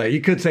type of play. You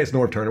could say it's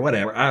Norv Turner,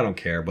 whatever. I don't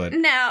care, but...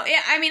 No,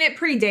 I mean, it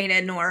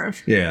predated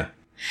Norv. Yeah.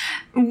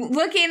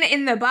 Looking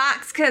in the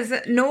box, because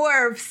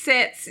Norv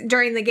sits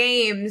during the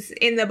games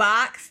in the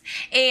box,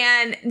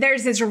 and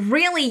there's this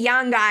really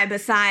young guy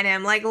beside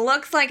him, like,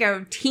 looks like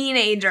a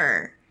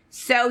teenager.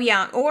 So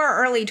young.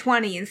 Or early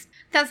 20s.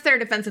 That's their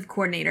defensive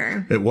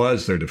coordinator. It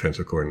was their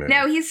defensive coordinator.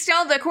 No, he's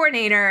still the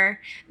coordinator.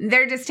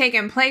 They're just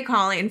taking play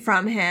calling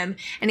from him,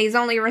 and he's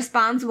only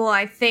responsible,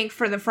 I think,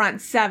 for the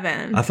front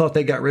seven. I thought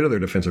they got rid of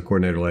their defensive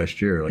coordinator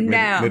last year,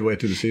 like midway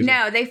through the season.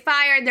 No, they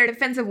fired their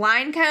defensive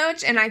line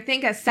coach and I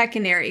think a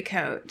secondary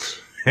coach.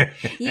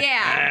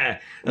 Yeah.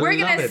 We're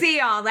going to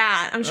see all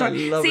that, I'm sure.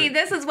 See,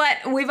 this is what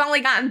we've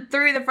only gotten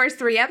through the first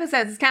 3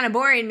 episodes. It's kind of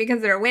boring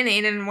because they're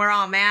winning and we're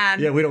all mad.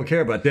 Yeah, we don't care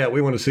about that. We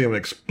want to see them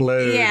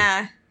explode.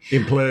 Yeah.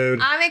 Implode.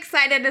 I'm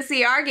excited to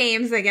see our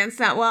games against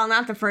that. Well,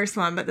 not the first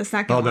one, but the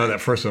second one. Oh, no,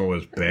 that first one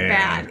was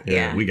bad.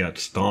 Yeah. We got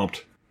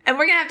stomped. And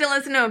we're going to have to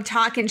listen to him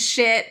talking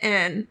shit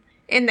in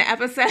the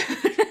episode.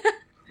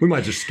 We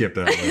might just skip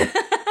that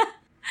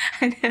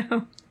one. I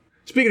know.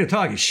 Speaking of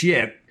talking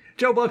shit,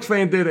 Joe Bucks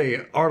fan did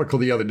an article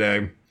the other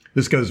day.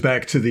 This goes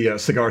back to the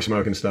cigar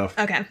smoking stuff.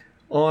 Okay.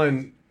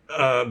 On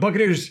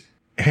Buccaneers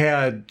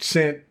had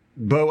sent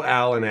Bo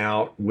Allen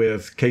out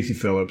with Casey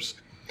Phillips,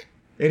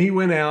 and he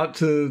went out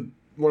to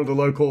one of the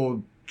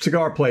local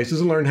cigar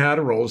places and learned how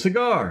to roll a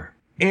cigar.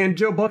 And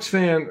Joe Bucks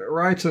fan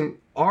writes an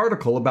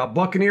article about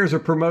Buccaneers are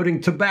promoting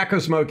tobacco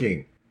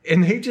smoking.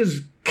 And they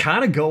just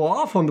kind of go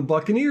off on the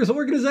Buccaneers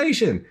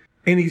organization.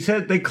 And he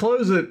said they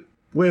close it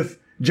with,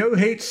 Joe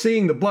hates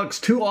seeing the Bucks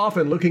too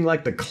often looking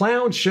like the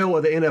clown show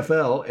of the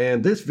NFL,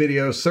 and this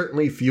video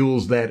certainly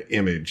fuels that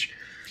image.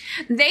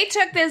 They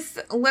took this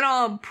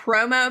little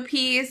promo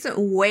piece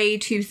way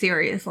too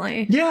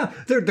seriously. Yeah,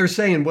 they're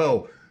saying,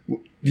 well,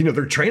 you know,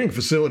 their training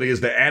facility is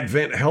the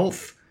Advent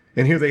Health,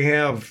 and here they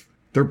have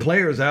their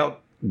players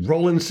out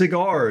rolling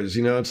cigars.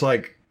 You know, it's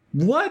like,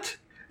 what?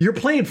 You're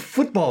playing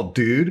football,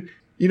 dude.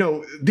 You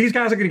know, these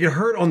guys are going to get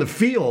hurt on the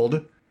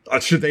field.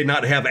 Should they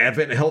not have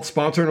Advent Health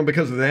sponsoring them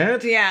because of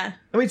that? Yeah.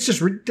 I mean, it's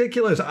just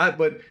ridiculous.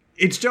 But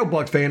it's Joe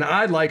Bucks fan.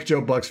 I like Joe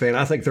Bucks fan.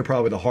 I think they're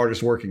probably the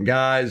hardest working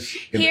guys.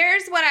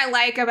 Here's what I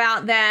like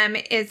about them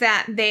is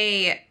that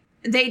they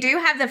do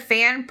have the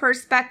fan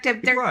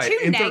perspective. They're Right, too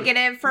and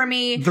negative for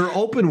me. They're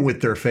open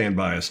with their fan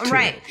bias, too.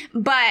 Right.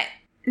 But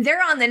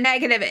they're on the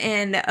negative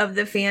end of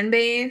the fan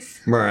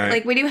base. Right.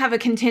 Like, we do have a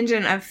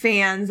contingent of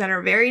fans that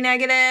are very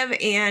negative,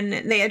 and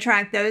they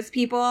attract those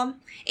people.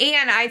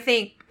 And I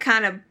think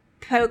kind of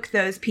poke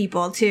those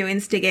people to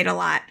instigate a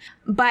lot.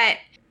 But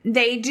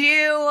they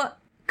do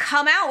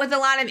come out with a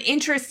lot of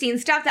interesting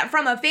stuff that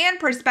from a fan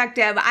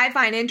perspective I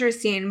find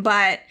interesting,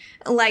 but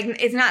like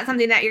it's not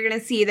something that you're going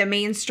to see the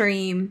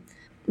mainstream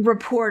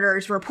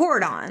reporters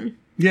report on.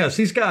 Yes,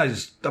 these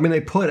guys, I mean,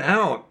 they put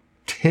out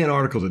 10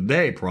 articles a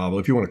day, probably,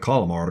 if you want to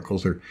call them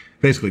articles. They're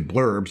basically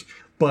blurbs.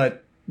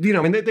 But, you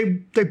know, I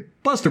mean, they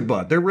bust their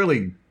butt. They're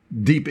really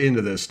deep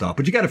into this stuff.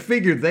 But you got to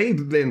figure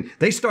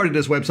they started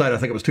this website, I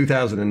think it was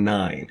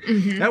 2009.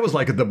 Mm-hmm. That was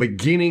like at the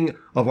beginning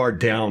of our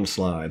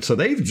downslide. So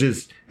they've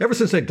just, ever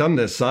since they've done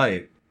this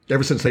site,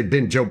 ever since they've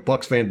been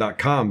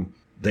JoeBucksFan.com,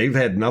 they've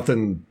had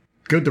nothing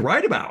good to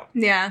write about.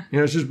 Yeah. You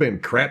know, it's just been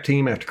crap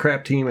team after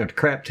crap team after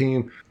crap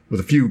team with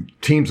a few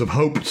teams of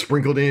hope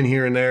sprinkled in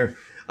here and there.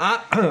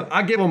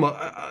 I give them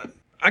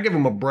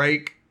a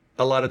break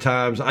a lot of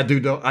times. I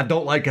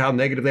don't like how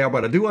negative they are,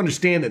 but I do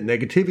understand that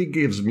negativity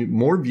gives me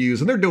more views,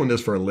 and they're doing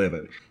this for a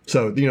living.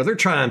 So, you know, they're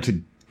trying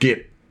to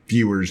get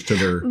viewers to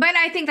their... But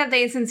I think that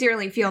they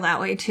sincerely feel that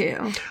way,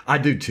 too. I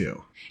do,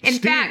 too. In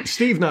fact,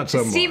 Steve not so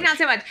much. Steve not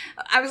so much.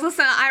 I was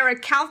listening to Ira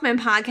Kaufman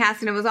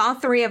podcast, and it was all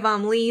three of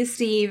them, Lee,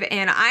 Steve,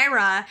 and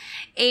Ira,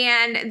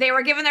 and they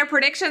were giving their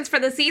predictions for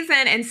the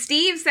season, and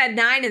Steve said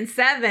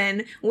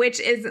 9-7, which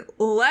is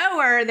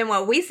lower than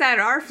what we said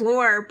our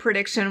floor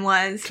prediction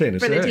was for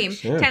the team.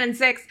 Yeah.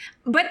 10-6.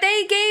 But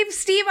they gave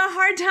Steve a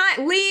hard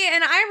time. Lee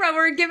and Ira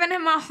were giving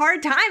him a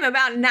hard time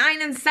about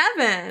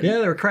 9-7. Yeah,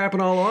 they were crapping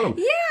all on him.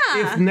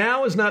 Yeah. If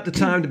now is not the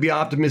time to be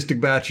optimistic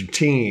about your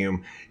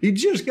team, you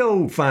just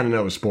go find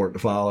another sport to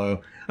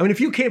follow. I mean,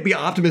 if you can't be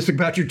optimistic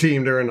about your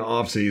team during the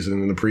offseason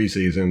and the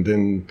preseason,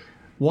 then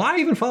why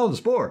even follow the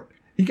sport?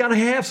 You got to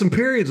have some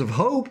periods of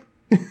hope.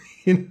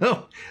 You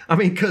know, I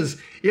mean, because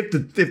if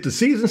the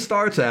season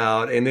starts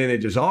out and then it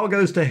just all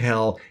goes to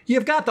hell,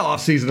 you've got the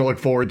offseason to look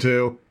forward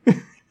to.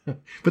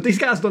 But these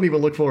guys don't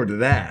even look forward to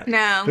that.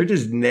 No. They're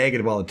just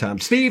negative all the time.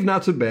 Steve,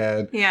 not so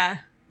bad. Yeah.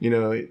 You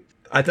know,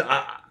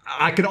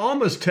 I could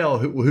almost tell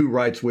who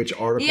writes which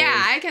article.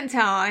 Yeah, I can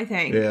tell, I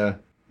think. Yeah.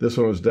 This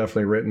one was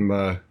definitely written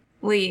by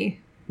Lee.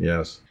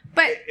 Yes.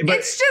 But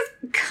it's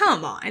just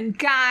Come on,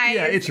 guys.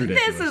 Yeah, it's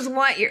ridiculous. This is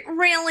what you're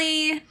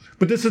really.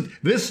 But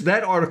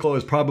that article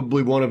is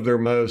probably one of their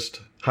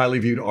most highly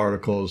viewed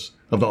articles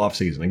of the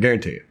offseason. I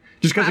guarantee it.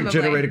 Just because it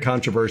generated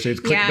controversy.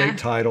 It's clickbait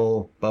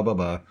title, blah, blah,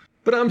 blah.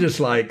 But I'm just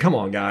like, come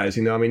on, guys.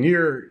 I mean,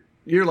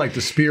 you're like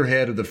the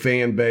spearhead of the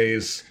fan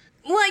base.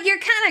 Well, you're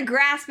kind of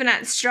grasping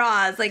at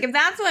straws. Like, if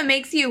that's what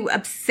makes you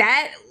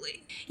upset,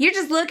 you're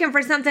just looking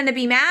for something to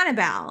be mad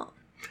about.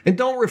 And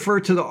don't refer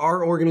to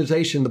our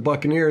organization, the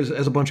Buccaneers,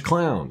 as a bunch of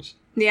clowns.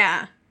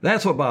 Yeah.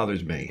 That's what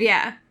bothers me.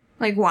 Yeah.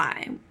 Like,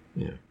 why?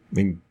 Yeah. I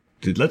mean,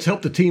 let's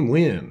help the team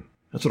win.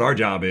 That's what our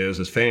job is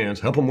as fans.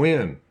 Help them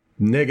win.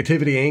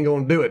 Negativity ain't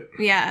going to do it.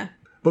 Yeah.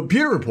 But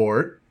Pewter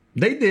Report,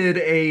 we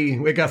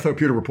got to throw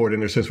Pewter Report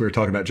in there since we were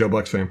talking about Joe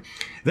Buck's fame.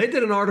 They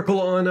did an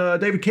article on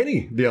David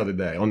Kinney the other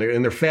day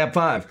in their Fab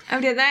Five. Oh,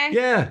 did they?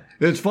 Yeah.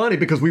 It's funny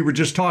because we were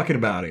just talking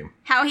about him.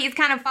 How he's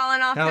kind of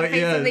fallen off the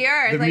face of the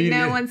earth.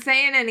 No one's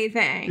saying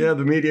anything. Yeah,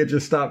 the media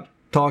just stopped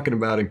talking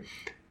about him.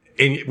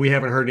 And we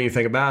haven't heard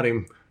anything about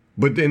him.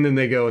 But then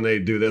they go and they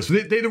do this.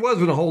 There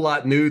wasn't a whole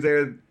lot new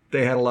there.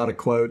 They had a lot of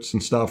quotes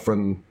and stuff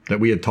that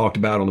we had talked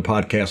about on the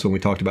podcast when we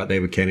talked about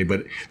David Kinney.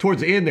 But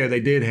towards the end there, they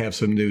did have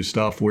some new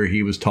stuff where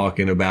he was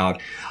talking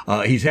about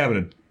he's having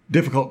a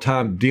difficult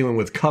time dealing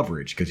with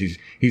coverage because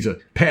he's a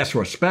pass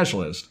rush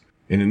specialist.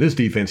 And in this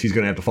defense, he's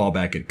going to have to fall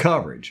back in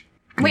coverage.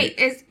 Wait,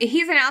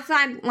 he's an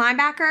outside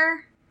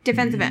linebacker?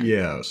 Defensive end?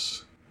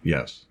 Yes.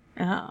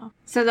 Oh.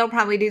 So they'll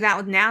probably do that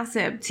with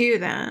Nassib too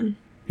then.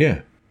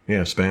 Yeah.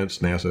 Yeah, Spence,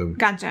 Nassib.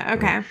 Gotcha.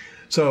 Okay.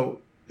 So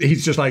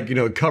he's just like,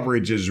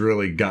 coverage has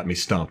really got me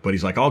stumped. But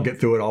he's like, I'll get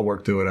through it. I'll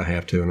work through it. I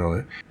have to and all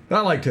that. I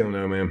liked him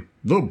though, man.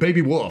 Little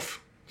Baby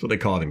Wolf. That's what they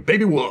called him.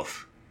 Baby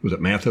Wolf. Was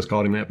it Mathis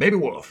called him that? Baby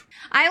Wolf.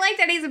 I like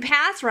that he's a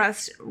pass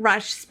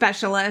rush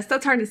specialist.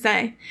 That's hard to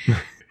say.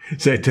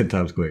 Say it 10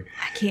 times quick.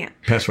 I can't.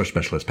 Pass rush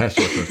specialist. Pass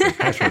rush specialist.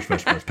 Pass rush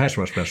specialist. Pass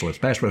rush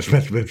specialist. Pass rush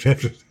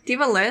specialist. Do you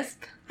have a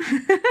lisp?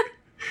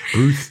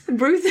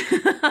 Bruce.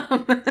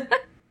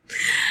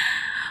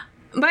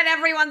 But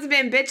everyone's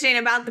been bitching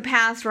about the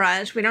pass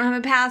rush. We don't have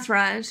a pass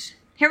rush.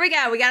 Here we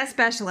go. We got a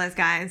specialist,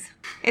 guys.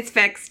 It's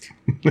fixed.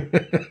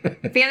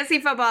 Fantasy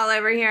football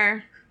over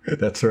here.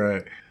 That's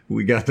right.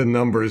 We got the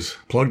numbers.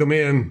 Plugged them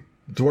in.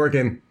 It's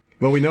working.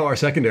 Well, we know our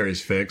secondary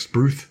is fixed.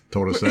 Bruce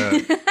told us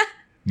that.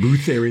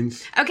 Bruce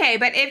Arians. Okay,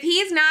 but if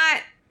he's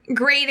not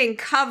great in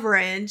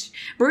coverage,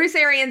 Bruce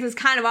Arians is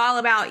kind of all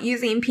about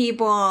using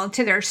people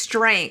to their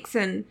strengths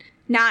and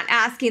not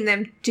asking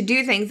them to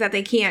do things that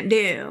they can't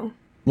do.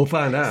 We'll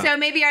find out. So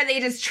maybe are they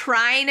just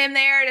trying him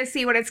there to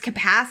see what his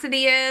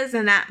capacity is?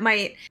 And that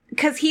might,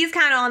 because he's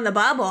kind of on the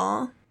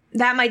bubble,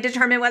 that might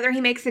determine whether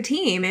he makes the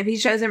team if he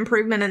shows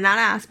improvement in that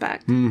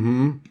aspect.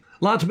 Mm-hmm.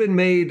 Lots have been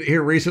made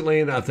here recently,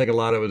 and I think a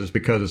lot of it is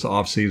because it's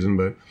off season,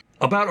 but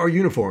about our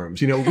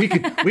uniforms. We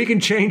can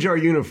change our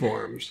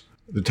uniforms.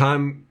 The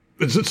time,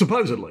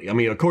 supposedly. I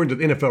mean, according to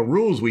the NFL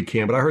rules, we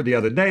can, but I heard the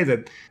other day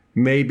that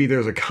maybe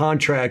there's a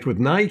contract with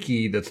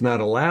Nike that's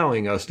not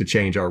allowing us to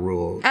change our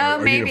rules.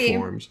 Our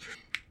uniforms.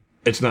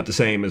 It's not the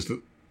same as the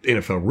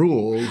NFL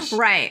rules.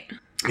 Right.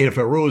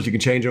 NFL rules, you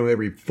can change them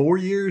every 4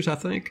 years, I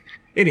think.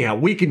 Anyhow,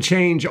 we can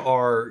change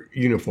our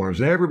uniforms.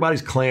 And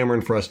everybody's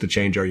clamoring for us to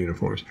change our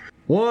uniforms.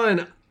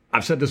 One,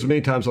 I've said this many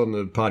times on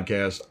the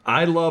podcast.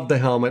 I love the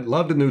helmet,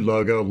 love the new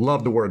logo,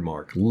 love the word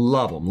mark.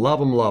 Love them, love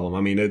them, love them.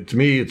 I mean, to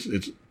me,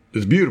 it's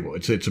beautiful.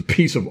 It's a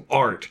piece of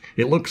art.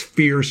 It looks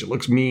fierce, it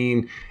looks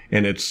mean,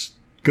 and it's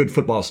good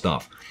football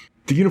stuff.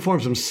 The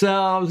uniforms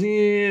themselves,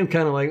 I'm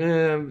kind of like,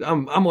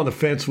 I'm on the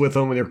fence with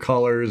them and their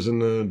colors and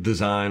the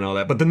design and all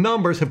that. But the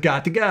numbers have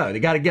got to go.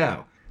 They got to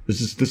go.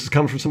 This is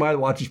coming from somebody that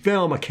watches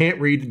film. I can't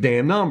read the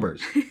damn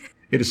numbers.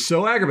 It is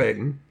so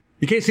aggravating.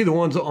 You can't see the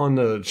ones on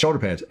the shoulder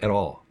pads at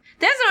all.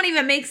 That don't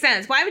even make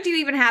sense. Why would you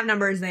even have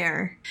numbers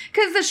there?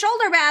 Because the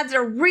shoulder pads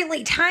are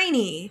really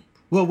tiny.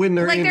 Well, when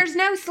they're there's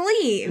no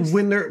sleeves.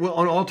 When they're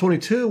on all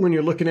 22, when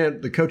you're looking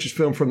at the coach's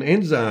film from the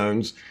end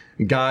zones,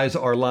 guys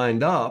are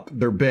lined up,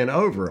 they're bent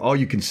over. All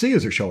you can see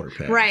is their shoulder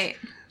pads. Right.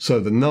 So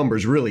the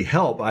numbers really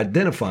help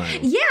identify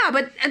them. Yeah,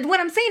 but what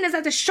I'm saying is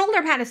that the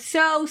shoulder pad is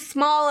so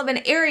small of an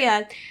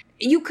area,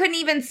 you couldn't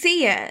even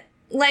see it.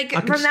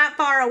 From that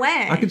far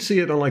away. I could see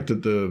it on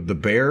the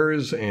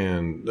Bears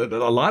and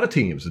a lot of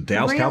teams. The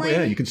Dallas Cowboys,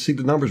 yeah, you could see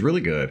the numbers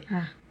really good.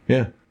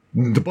 Yeah.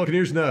 The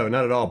Buccaneers, no,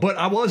 not at all. But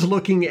I was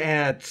looking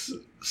at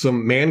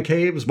some man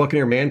caves,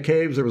 Buccaneer man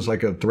caves. There was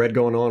a thread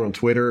going on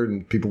Twitter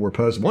and people were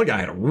posting. One guy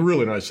had a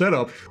really nice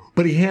setup,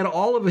 but he had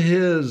all of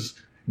his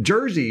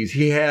jerseys.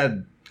 He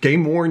had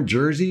game-worn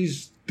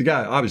jerseys. The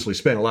guy obviously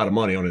spent a lot of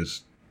money on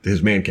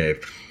his man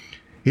cave.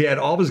 He had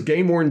all of his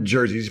game-worn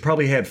jerseys. He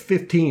probably had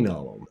 15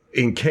 of them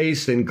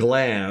encased in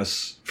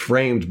glass,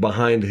 framed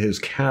behind his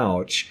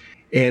couch.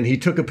 And he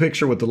took a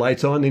picture with the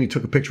lights on, then he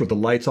took a picture with the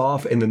lights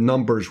off, and the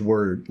numbers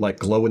were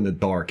glow in the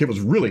dark. It was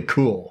really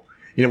cool.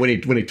 When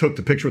he took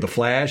the picture with the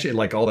flash,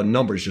 all the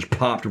numbers just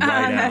popped right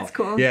out. That's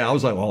cool. Yeah, I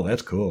was like, oh,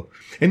 that's cool.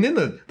 And then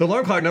the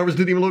alarm clock numbers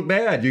didn't even look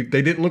bad.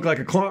 They didn't look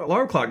like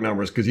alarm clock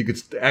numbers because you could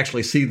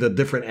actually see the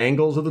different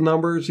angles of the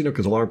numbers,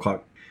 because alarm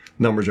clock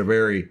numbers are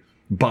very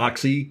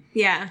boxy.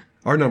 Yeah.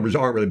 our numbers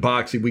aren't really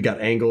boxy. We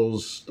got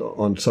angles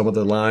on some of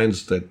the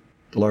lines that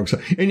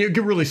alongside, and you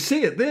can really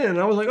see it then.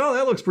 I was like, oh,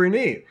 that looks pretty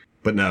neat.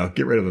 But no,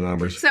 get rid of the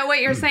numbers. So what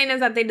you're saying is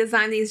that they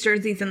designed these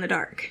jerseys in the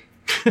dark.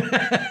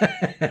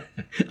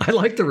 I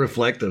like the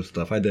reflective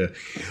stuff. I do.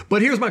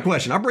 But here's my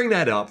question. I bring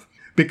that up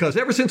because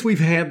ever since we've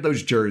had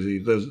those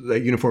jerseys,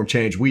 that uniform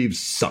change, we've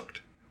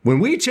sucked. When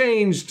we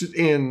changed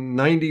in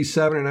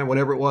 97 or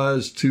whatever it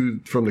was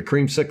from the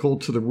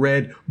creamsicle to the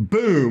red,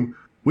 boom,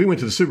 we went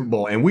to the Super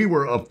Bowl and we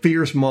were a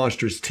fierce,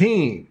 monstrous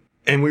team.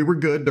 And we were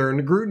good during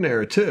the Gruden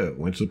era too.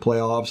 Went to the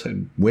playoffs,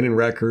 had winning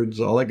records,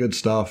 all that good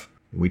stuff.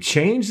 We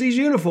changed these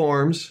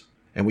uniforms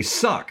and we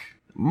suck.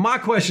 My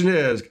question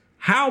is,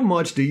 how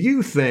much do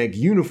you think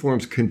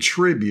uniforms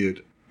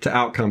contribute to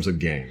outcomes of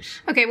games?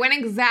 Okay, when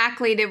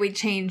exactly did we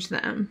change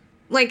them?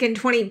 Like in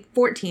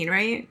 2014,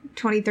 right?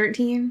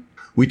 2013?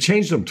 We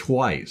changed them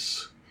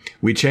twice.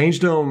 We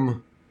changed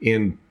them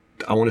in,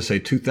 I want to say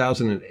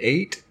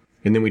 2008,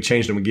 and then we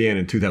changed them again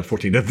in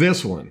 2014 to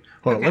this one.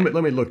 Hold on,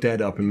 let me look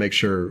that up and make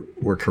sure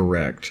we're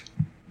correct.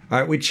 All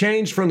right, we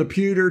changed from the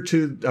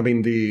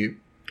the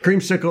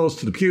creamsicles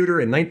to the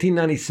pewter in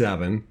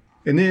 1997.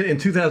 And then in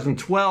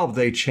 2012,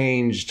 they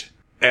changed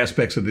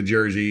aspects of the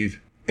jerseys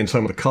and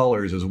some of the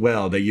colors as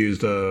well. They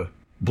used a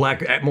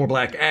more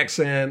black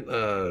accent.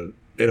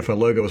 NFL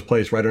logo was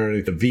placed right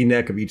underneath the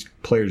V-neck of each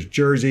player's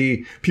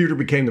jersey. Pewter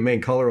became the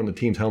main color on the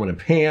team's helmet and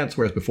pants,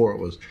 whereas before it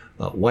was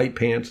white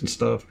pants and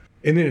stuff.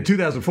 And then in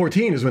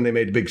 2014 is when they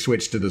made the big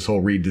switch to this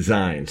whole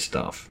redesign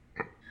stuff.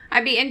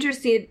 I'd be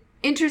interested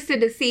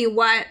to see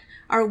what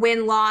our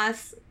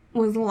win-loss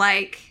was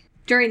like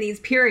during these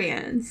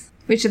periods.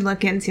 We should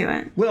look into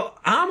it. Well,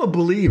 I'm a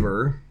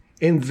believer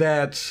in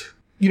that,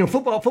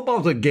 football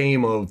is a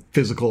game of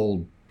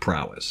physical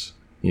prowess.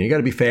 You got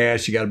to be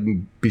fast. You got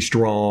to be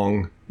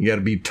strong. You got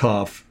to be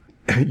tough.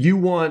 You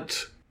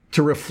want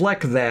to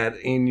reflect that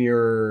in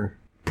your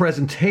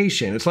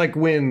presentation. It's like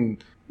when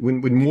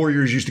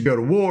warriors used to go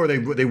to war, they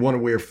want to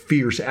wear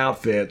fierce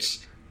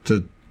outfits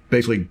to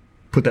basically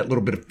put that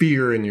little bit of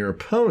fear in your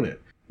opponent.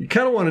 You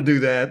kind of want to do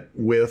that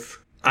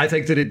I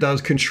think that it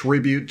does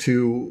contribute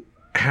to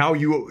how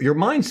your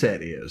mindset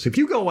is. If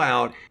you go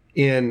out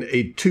in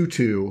a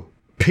tutu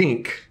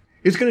pink,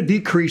 it's going to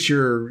decrease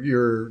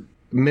your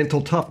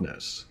mental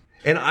toughness.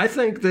 And I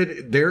think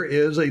that there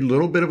is a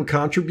little bit of a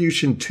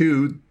contribution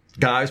to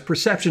guys'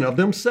 perception of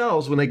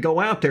themselves when they go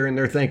out there and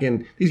they're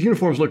thinking, these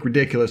uniforms look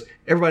ridiculous.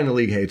 Everybody in the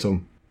league hates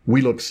them.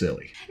 We look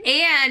silly.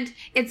 And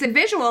it's a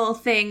visual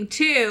thing,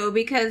 too,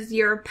 because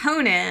your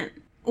opponent,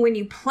 when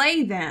you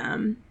play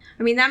them,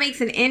 that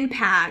makes an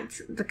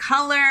impact. The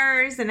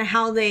colors and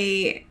how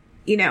they,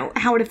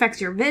 how it affects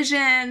your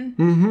vision.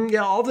 Mm-hmm.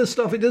 Yeah, all this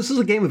stuff. This is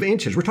a game of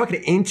inches. We're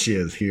talking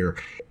inches here.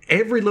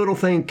 Every little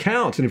thing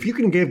counts. And if you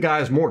can give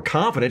guys more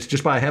confidence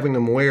just by having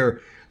them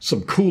wear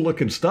some cool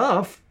looking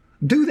stuff,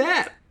 do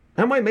that.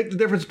 That might make the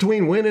difference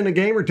between winning a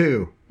game or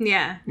two.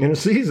 Yeah. In a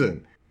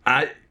season.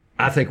 I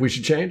think we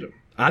should change them.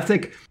 I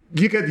think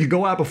you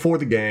go out before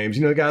the games.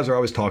 Guys are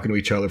always talking to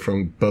each other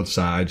from both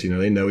sides.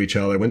 They know each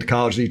other, went to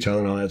college with each other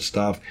and all that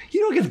stuff.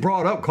 It gets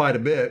brought up quite a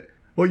bit.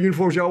 What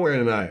uniforms y'all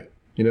wearing tonight?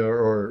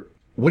 Or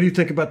what do you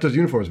think about those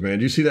uniforms, man?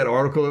 Do you see that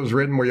article that was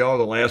written where y'all are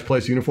the last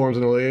place uniforms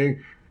in the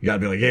league? You got to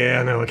be like,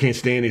 yeah, no, I can't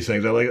stand these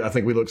things. I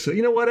think we look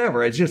silly.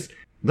 Whatever. It's just,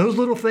 those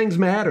little things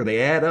matter.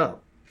 They add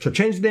up. So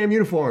change the damn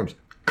uniforms.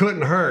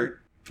 Couldn't hurt.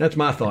 That's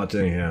my thoughts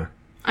anyhow.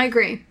 I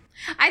agree.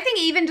 I think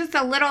even just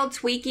a little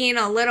tweaking,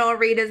 a little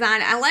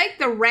redesign. I like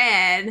the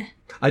red.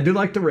 I do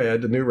like the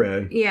red, the new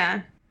red.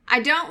 Yeah.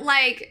 I don't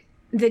like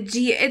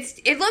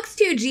it looks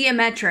too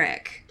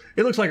geometric.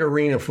 It looks like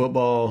arena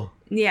football.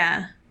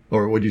 Yeah.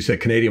 Or would you say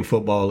Canadian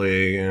Football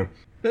League? Yeah.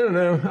 I don't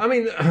know.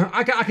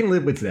 I can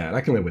live with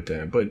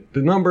that. But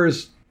the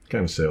numbers,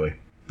 kind of silly.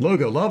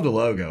 Logo, love the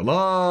logo.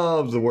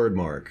 Love the word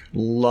mark.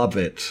 Love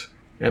it.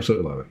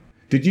 Absolutely love it.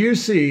 Did you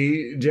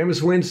see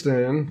Jameis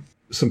Winston,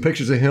 some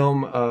pictures of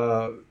him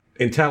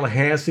in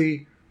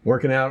Tallahassee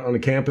working out on the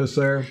campus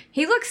there?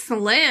 He looks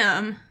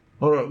slim.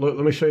 Hold on. Let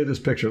me show you this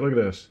picture. Look at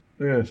this.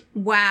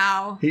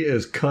 Wow. He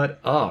is cut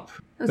up.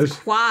 There's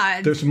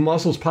quads. There's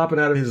muscles popping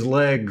out of his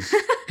legs.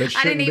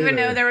 I didn't even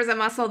know there was a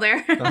muscle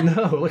there. I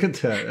know. Look at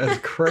that. That's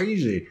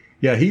crazy.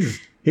 Yeah, he's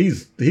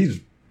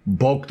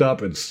bulked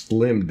up and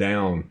slimmed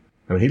down.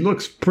 He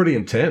looks pretty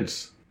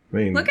intense.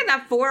 Look at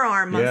that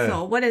forearm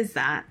muscle. Yeah. What is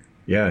that?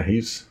 Yeah,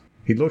 he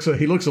looks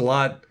a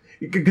lot,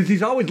 because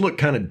he's always looked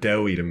kind of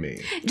doughy to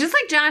me. Just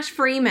like Josh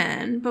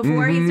Freeman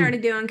before he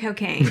started doing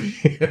cocaine.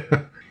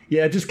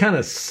 Yeah, just kind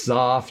of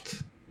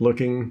soft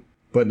looking.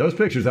 But in those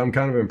pictures, I'm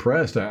kind of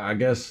impressed. I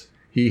guess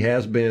he's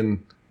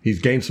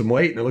gained some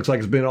weight, and it looks like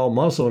it's been all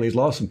muscle, and he's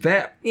lost some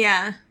fat.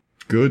 Yeah.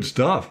 Good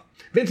stuff.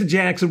 Vincent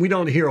Jackson, we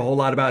don't hear a whole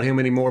lot about him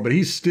anymore, but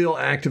he's still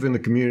active in the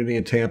community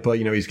in Tampa.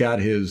 He's got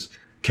his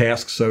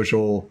Cask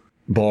Social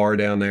bar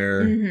down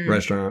there,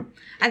 restaurant.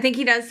 I think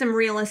he does some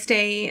real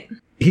estate.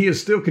 He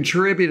is still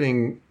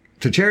contributing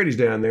to charities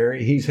down there.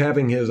 He's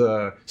having his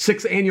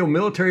 6th annual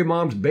Military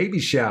Moms Baby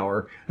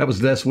Shower. That was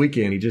this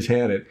weekend. He just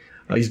had it.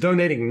 He's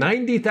donating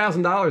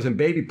 $90,000 in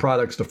baby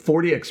products to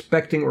 40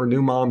 expecting or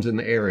new moms in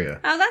the area.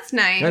 Oh, that's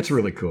nice. That's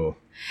really cool.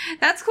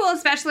 That's cool,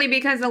 especially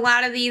because a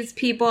lot of these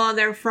people,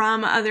 they're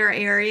from other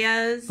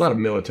areas. A lot of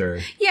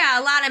military. Yeah,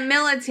 a lot of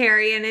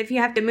military. And if you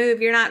have to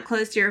move, you're not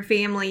close to your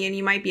family and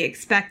you might be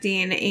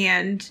expecting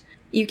and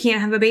you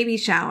can't have a baby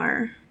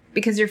shower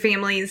because your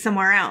family is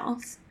somewhere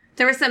else.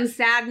 There was some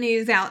sad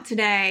news out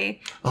today.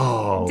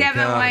 Oh,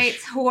 Devin gosh.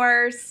 White's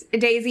horse,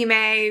 Daisy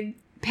May,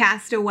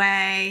 passed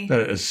away.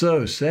 That is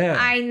so sad.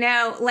 I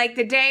know. Like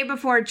the day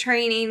before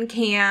training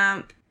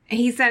camp,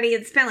 he said he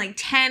had spent like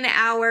 10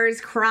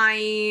 hours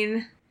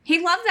crying. He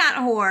loved that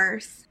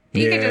horse.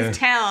 You could just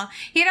tell.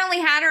 He'd only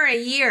had her a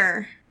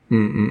year.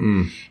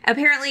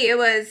 Apparently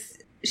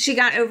she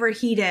got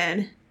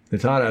overheated.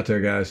 It's hot out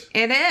there, guys.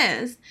 It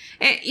is.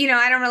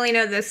 I don't really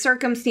know the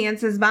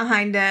circumstances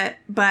behind it,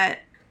 but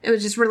it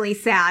was just really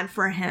sad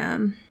for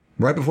him.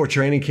 Right before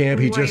training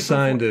camp, he just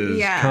signed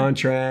his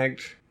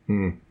contract.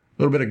 A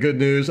little bit of good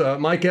news.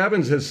 Mike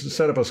Evans has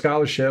set up a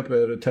scholarship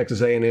at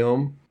Texas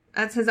A&M.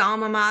 That's his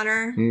alma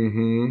mater.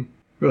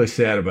 Really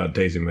sad about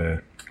Daisy May.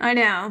 I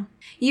know.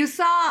 You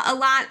saw a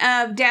lot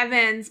of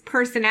Devin's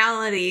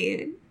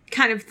personality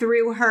kind of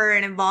through her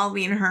and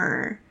involving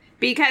her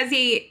because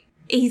he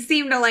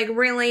seemed to like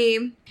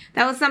really,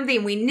 that was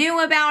something we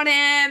knew about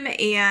him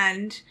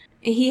and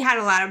he had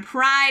a lot of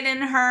pride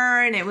in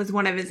her and it was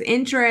one of his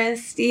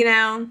interests,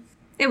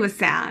 It was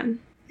sad.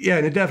 Yeah,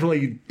 and it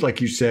definitely, like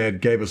you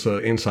said, gave us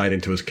an insight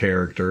into his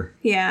character.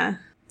 Yeah.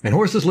 And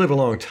horses live a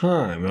long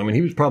time. I mean,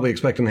 he was probably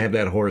expecting to have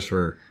that horse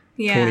for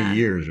 20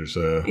 years or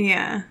so.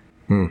 Yeah.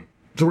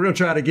 So we're going to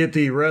try to get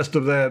the rest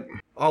of that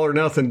All or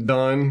Nothing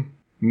done,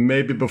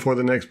 maybe before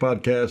the next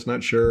podcast,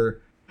 not sure.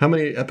 How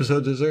many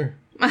episodes is there?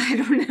 I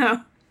don't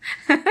know.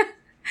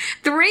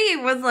 3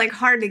 was like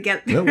hard to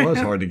get through. That was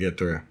hard to get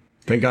through.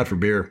 Thank God for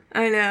beer.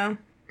 I know.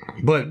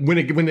 But when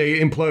they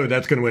implode,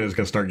 that's when it's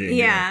going to start getting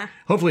good.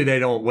 Hopefully they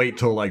don't wait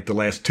till like the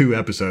last 2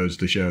 episodes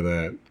to show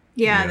that.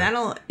 Yeah,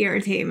 that'll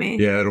irritate me.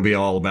 Yeah, it'll be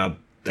all about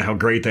how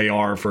great they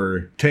are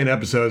for 10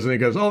 episodes. And it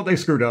goes, oh, they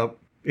screwed up.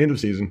 End of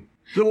season.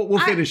 So we'll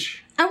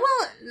finish.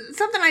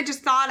 Something I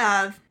just thought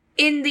of.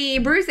 In the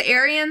Bruce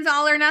Arians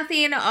All or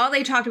Nothing, all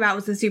they talked about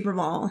was the Super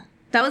Bowl.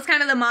 That was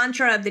kind of the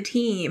mantra of the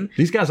team.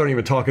 These guys aren't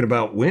even talking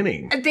about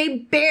winning.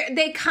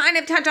 They kind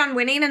of touch on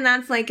winning, and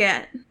that's like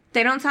it.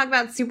 They don't talk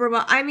about Super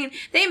Bowl. I mean,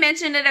 they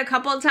mentioned it a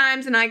couple of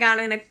times, and I got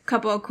in a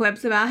couple of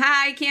quips about,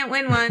 I can't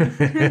win one.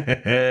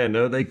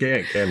 No, they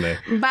can't, can they?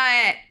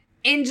 But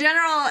in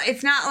general,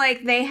 it's not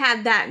like they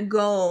had that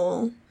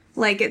goal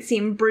like it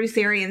seemed Bruce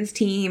Arians'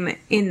 team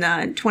in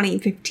the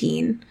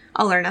 2015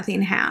 All or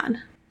Nothing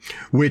had.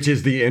 Which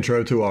is the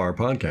intro to our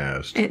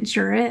podcast. It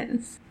sure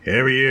is.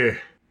 Every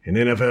year in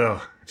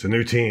NFL, it's a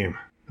new team.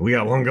 We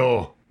got one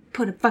goal.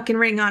 Put a fucking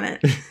ring on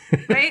it.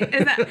 Right?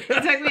 It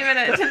took me a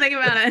minute to think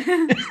about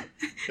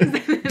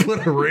it.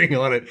 Put a ring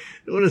on it.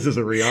 What is this,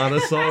 a Rihanna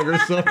song or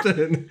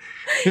something?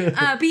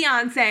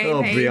 Beyonce.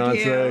 Oh, thank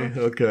Beyonce.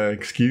 you. Okay,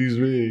 excuse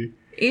me.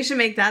 You should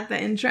make that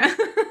the intro.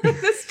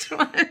 This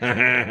one.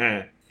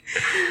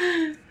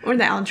 Or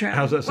the outro.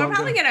 How's that song? We're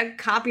probably going to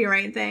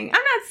copyright thing. I'm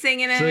not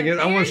singing it. Sing it?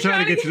 I was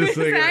trying to get you to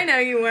sing it. I know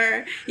you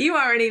were. You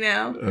already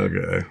know.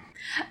 Okay.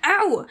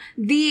 Oh,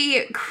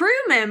 the crew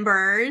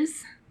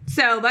members,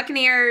 so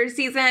Buccaneers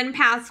season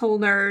pass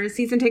holders,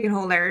 season ticket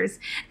holders,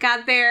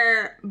 got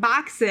their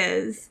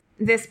boxes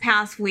this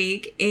past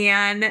week,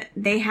 and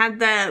they had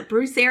the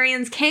Bruce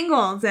Arians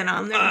Kangles in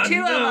them. There were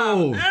 2 of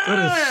them.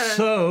 That is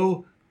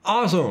so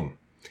awesome.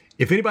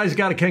 If anybody's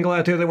got a Kangle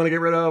out there they want to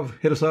get rid of,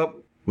 hit us up.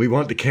 We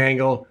want the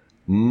Kangle.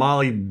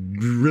 Molly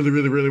really,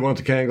 really, really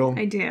wants a Kangle.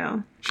 I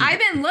do. I've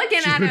been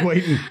looking at it.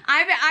 Waiting.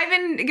 I've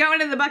been going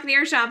to the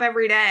Buccaneer shop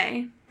every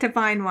day to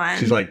find one.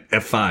 She's like,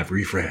 F5,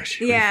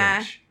 refresh. Yeah.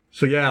 Refresh.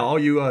 So yeah, all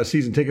you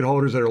season ticket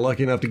holders that are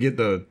lucky enough to get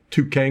the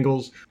 2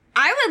 Kangles.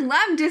 I would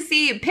love to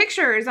see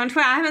pictures on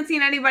Twitter. I haven't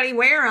seen anybody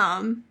wear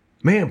them.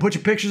 Man, put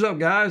your pictures up,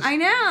 guys. I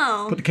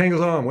know. Put the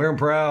Kangles on. Wear them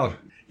proud.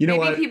 You know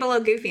Maybe what? people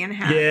look goofy in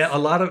hats. Yeah, a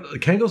lot of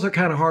Kangles are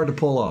kind of hard to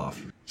pull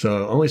off.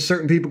 So only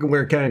certain people can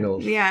wear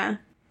Kangles. Yeah.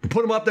 But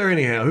put them up there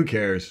anyhow. Who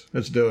cares?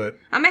 Let's do it.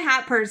 I'm a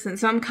hat person,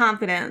 so I'm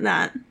confident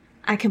that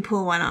I can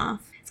pull one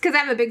off. It's because I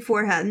have a big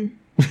forehead.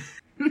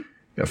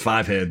 Got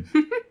 5 head.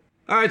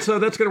 All right, so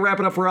that's going to wrap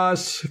it up for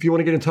us. If you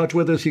want to get in touch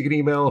with us, you can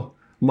email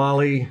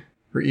Molly.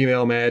 Her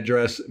email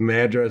address is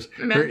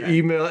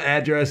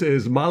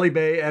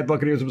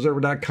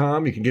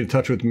mollybay@buccaneersobserver.com. You can get in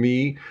touch with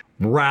me,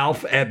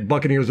 Ralph, at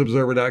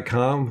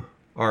buccaneersobserver.com.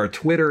 Our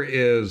Twitter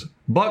is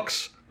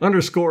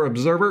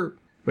Bucks_observer.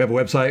 We have a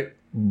website,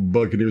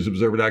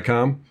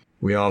 buccaneersobserver.com.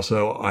 We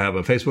also have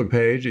a Facebook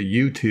page, a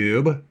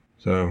YouTube.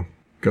 So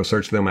go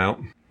search them out.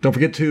 Don't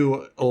forget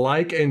to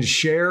like and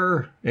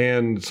share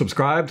and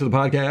subscribe to the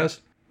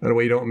podcast. That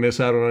way you don't miss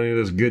out on any of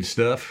this good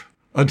stuff.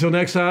 Until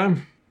next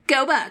time.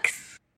 Go Bucks!